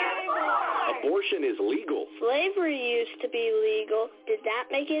 Number 4. Abortion is legal. Slavery used to be legal. Did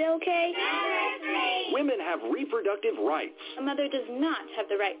that make it okay? Number 3. Women have reproductive rights. A mother does not have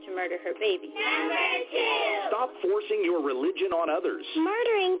the right to murder her baby. Number 2. Stop forcing your religion on others.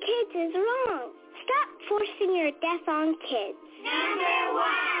 Murdering kids is wrong. Stop forcing your death on kids. Number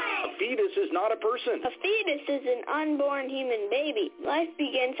 1. A fetus is not a person. A fetus is an unborn human baby. Life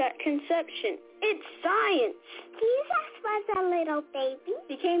begins at conception. It's science. Jesus was a little baby.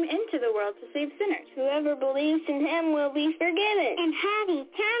 He came into the world to save sinners. Whoever believes in him will be forgiven and have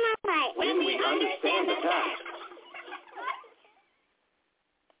eternal life. When we understand the text.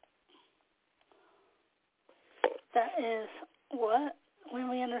 That is what? When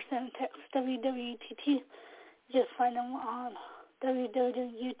we understand the text, WWTT. Just find them on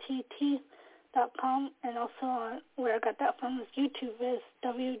www.utt.com, and also on where I got that from is YouTube is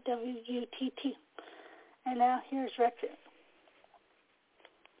WWUTT. And now here's Richard.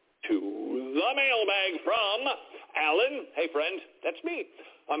 To the mailbag from Alan. Hey, friend, that's me.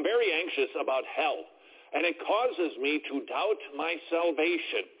 I'm very anxious about hell, and it causes me to doubt my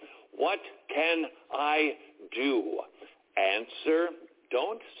salvation. What can I do? Answer,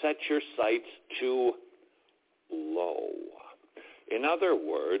 don't set your sights too low. In other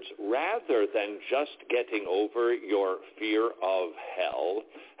words, rather than just getting over your fear of hell,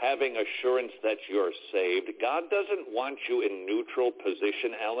 having assurance that you're saved, God doesn't want you in neutral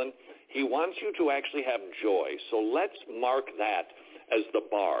position, Ellen. He wants you to actually have joy. So let's mark that as the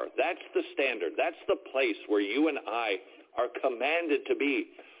bar. That's the standard. That's the place where you and I are commanded to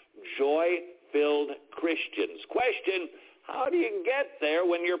be joy-filled Christians. Question, how do you get there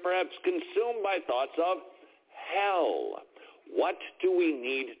when you're perhaps consumed by thoughts of hell? What do we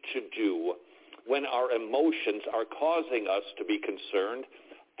need to do when our emotions are causing us to be concerned,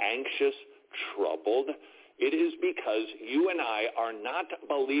 anxious, troubled? It is because you and I are not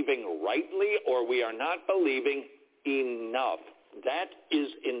believing rightly, or we are not believing enough. That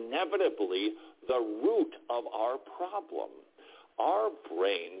is inevitably the root of our problem. Our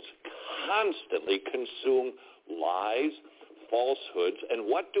brains constantly consume lies, falsehoods, and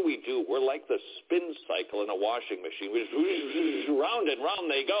what do? We're like the spin cycle in a washing machine. We just round and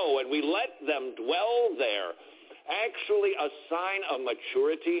round they go, and we let them dwell there. Actually, a sign of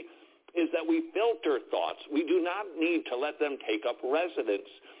maturity is that we filter thoughts. We do not need to let them take up residence.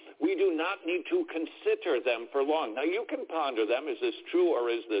 We do not need to consider them for long. Now, you can ponder them. Is this true or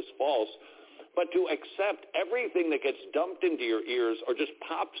is this false? But to accept everything that gets dumped into your ears or just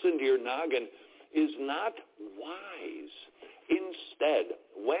pops into your noggin is not wise. Instead,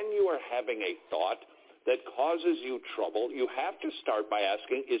 when you are having a thought that causes you trouble, you have to start by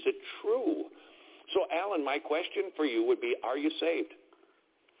asking, is it true? So, Alan, my question for you would be, are you saved?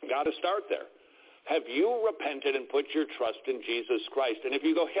 Got to start there. Have you repented and put your trust in Jesus Christ? And if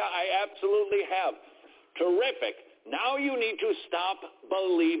you go, yeah, I absolutely have. Terrific. Now you need to stop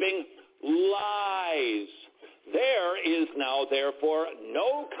believing lies. There is now, therefore,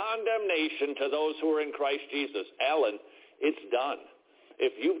 no condemnation to those who are in Christ Jesus. Alan, it's done.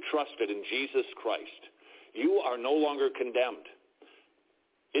 If you've trusted in Jesus Christ, you are no longer condemned.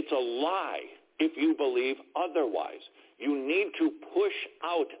 It's a lie if you believe otherwise. You need to push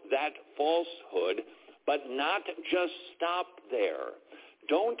out that falsehood, but not just stop there.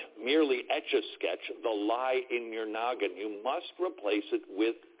 Don't merely etch-a-sketch the lie in your noggin. You must replace it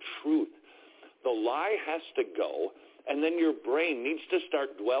with truth. The lie has to go, And then your brain needs to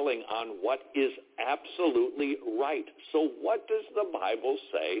start dwelling on what is absolutely right. So what does the Bible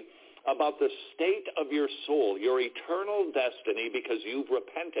say about the state of your soul, your eternal destiny, because you've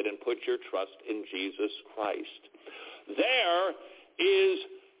repented and put your trust in Jesus Christ? There is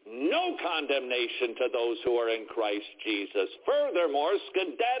no condemnation to those who are in Christ Jesus. Furthermore,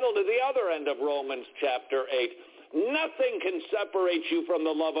 skedaddle to the other end of Romans chapter 8. Nothing can separate you from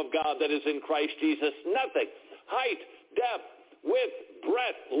the love of God that is in Christ Jesus. Nothing. Height, depth, width,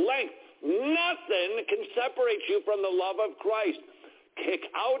 breadth, length. Nothing can separate you from the love of Christ. Kick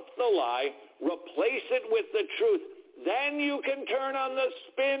out the lie, replace it with the truth. Then you can turn on the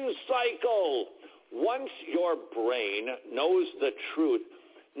spin cycle. Once your brain knows the truth,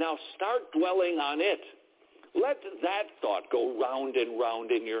 now start dwelling on it. Let that thought go round and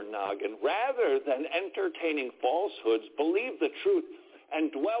round in your noggin. Rather than entertaining falsehoods, believe the truth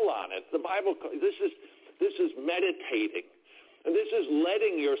and dwell on it. The Bible, this is meditating. This is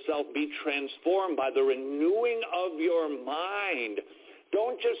letting yourself be transformed by the renewing of your mind.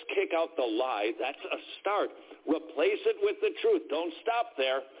 Don't just kick out the lie. That's a start. Replace it with the truth. Don't stop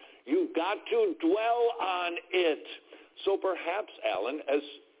there. You've got to dwell on it. So perhaps, Alan, as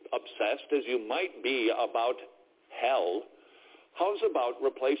obsessed as you might be about hell, how's about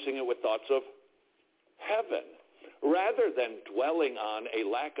replacing it with thoughts of heaven? Rather than dwelling on a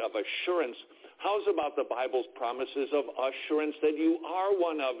lack of assurance, how's about the Bible's promises of assurance that you are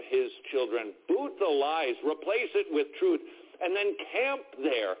one of his children? Boot the lies, replace it with truth, and then camp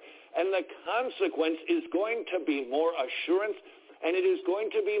there. And the consequence is going to be more assurance, and it is going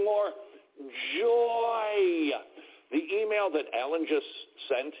to be more joy. The email that Alan just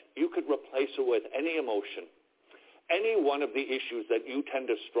sent, you could replace it with any emotion, any one of the issues that you tend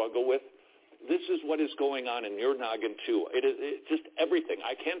to struggle with. This is what is going on in your noggin too. It is just everything.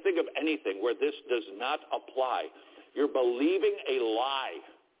 I can't think of anything where this does not apply. You're believing a lie.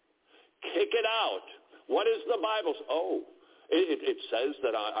 Kick it out. What is the Bible? It says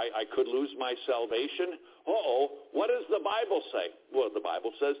that I could lose my salvation. What does the Bible say? Well, the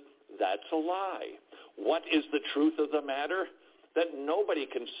Bible says that's a lie. What is the truth of the matter? That nobody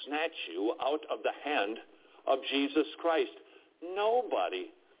can snatch you out of the hand of Jesus Christ.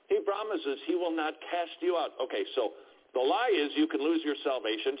 Nobody. He promises he will not cast you out. Okay, so the lie is you can lose your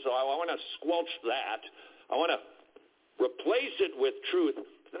salvation, so I want to squelch that. I want to replace it with truth,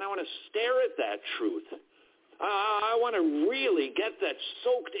 then I want to stare at that truth. I want to really get that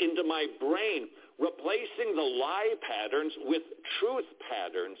soaked into my brain, replacing the lie patterns with truth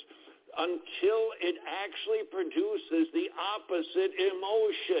patterns until it actually produces the opposite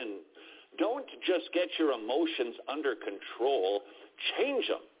emotion. Don't just get your emotions under control, change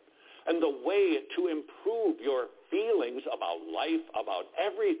them. And the way to improve your feelings about life, about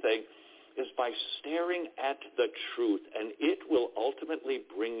everything, is by staring at the truth, and it will ultimately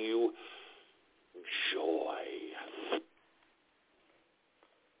bring you joy.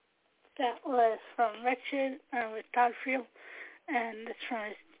 That was from Wretched with Todd Friel, and it's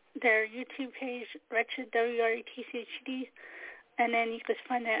from their YouTube page, Wretched, W-R-E-T-C-H-D, and then you can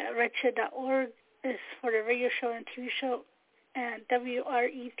find it at wretched.org is for the radio show and TV show, and WRETCHE.org,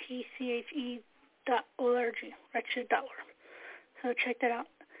 wretched.org. So check that out.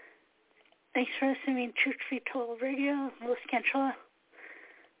 Thanks for listening to Truth Be Told Radio, Louis Cantrola.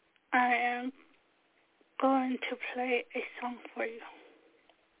 I am going to play a song for you.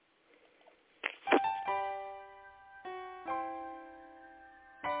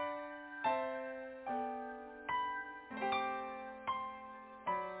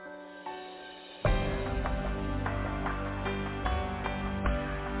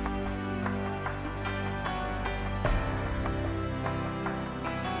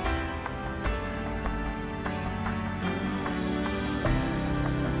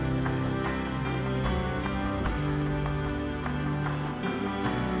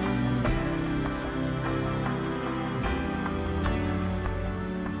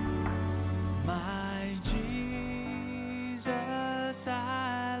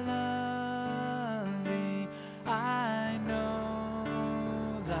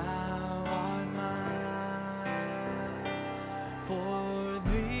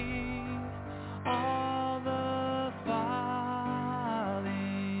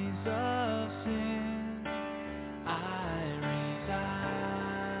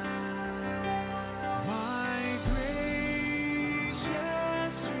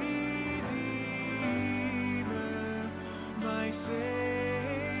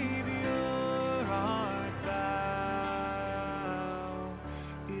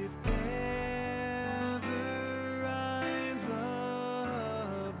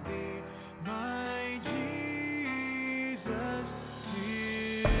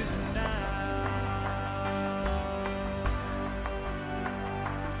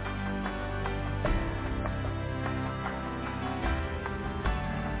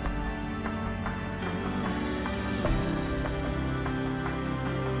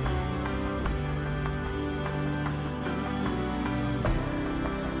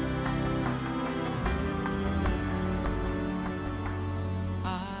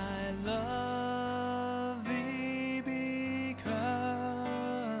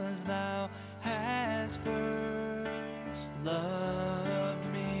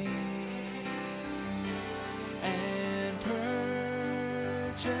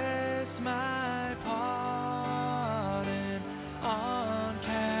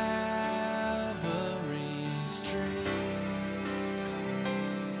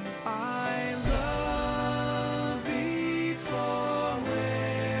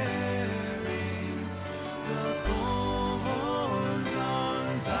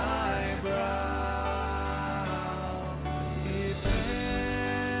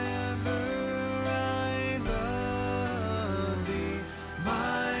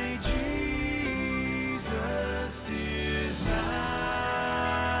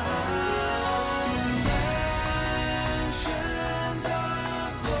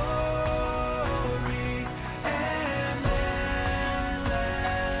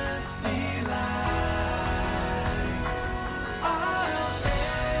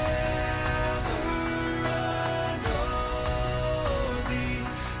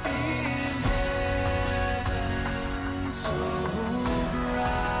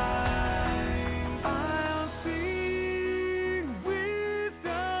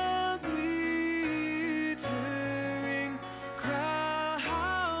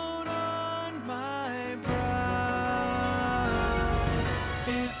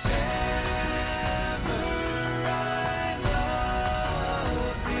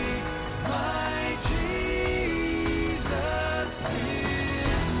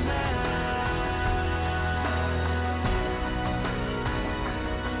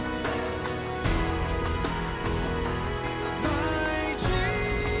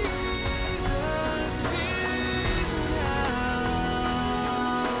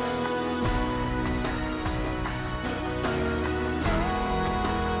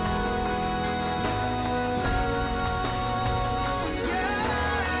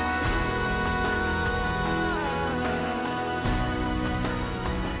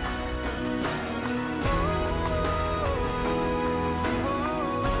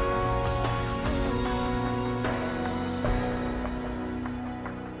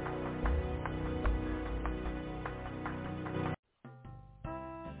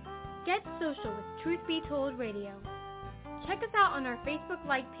 Get social with Truth Be Told Radio. Check us out on our Facebook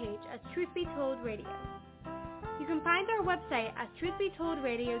like page as Truth Be Told Radio. You can find our website at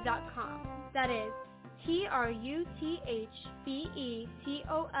truthbetoldradio.com. That is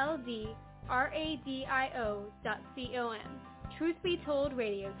truthbetoldradio.com.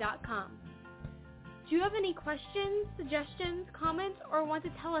 truthbetoldradio.com. Do you have any questions, suggestions, comments, or want to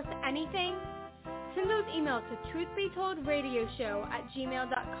tell us anything? Send those emails to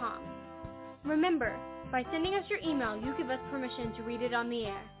truthbetoldradioshow@gmail.com. Remember, by sending us your email, you give us permission to read it on the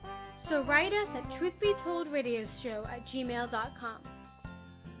air. So write us at truthbetoldradioshow@gmail.com.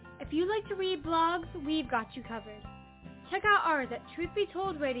 If you like to read blogs, we've got you covered. Check out ours at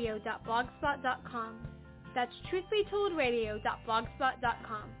truthbetoldradio.blogspot.com. That's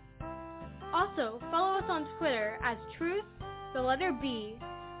truthbetoldradio.blogspot.com. Also, follow us on Twitter as Truth, the letter B,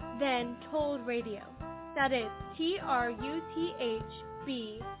 then Told Radio. That is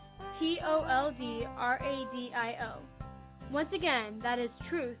TruthBToldradio. Once again, that is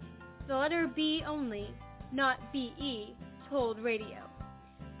Truth, the letter B only, not BE, Told Radio.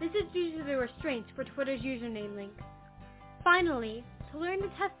 This is due to the restraints for Twitter's username links. Finally, to learn the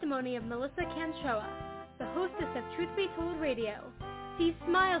testimony of Melissa Canchoa, the hostess of Truth Be Told Radio, see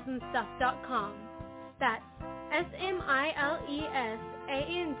smilesandstuff.com. That's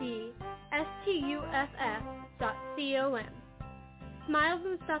smilesandstuff.com.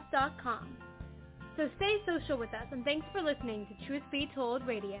 Smilesandstuff.com. So stay social with us, and thanks for listening to Truth Be Told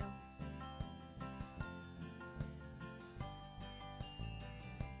Radio.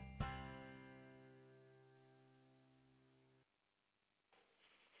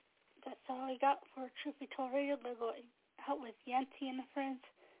 That's all I got for Truth Be Told Radio. They're going out with Yancy and the Friends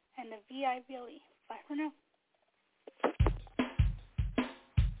and the VIBLE. Bye for now.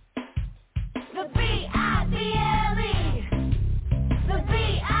 The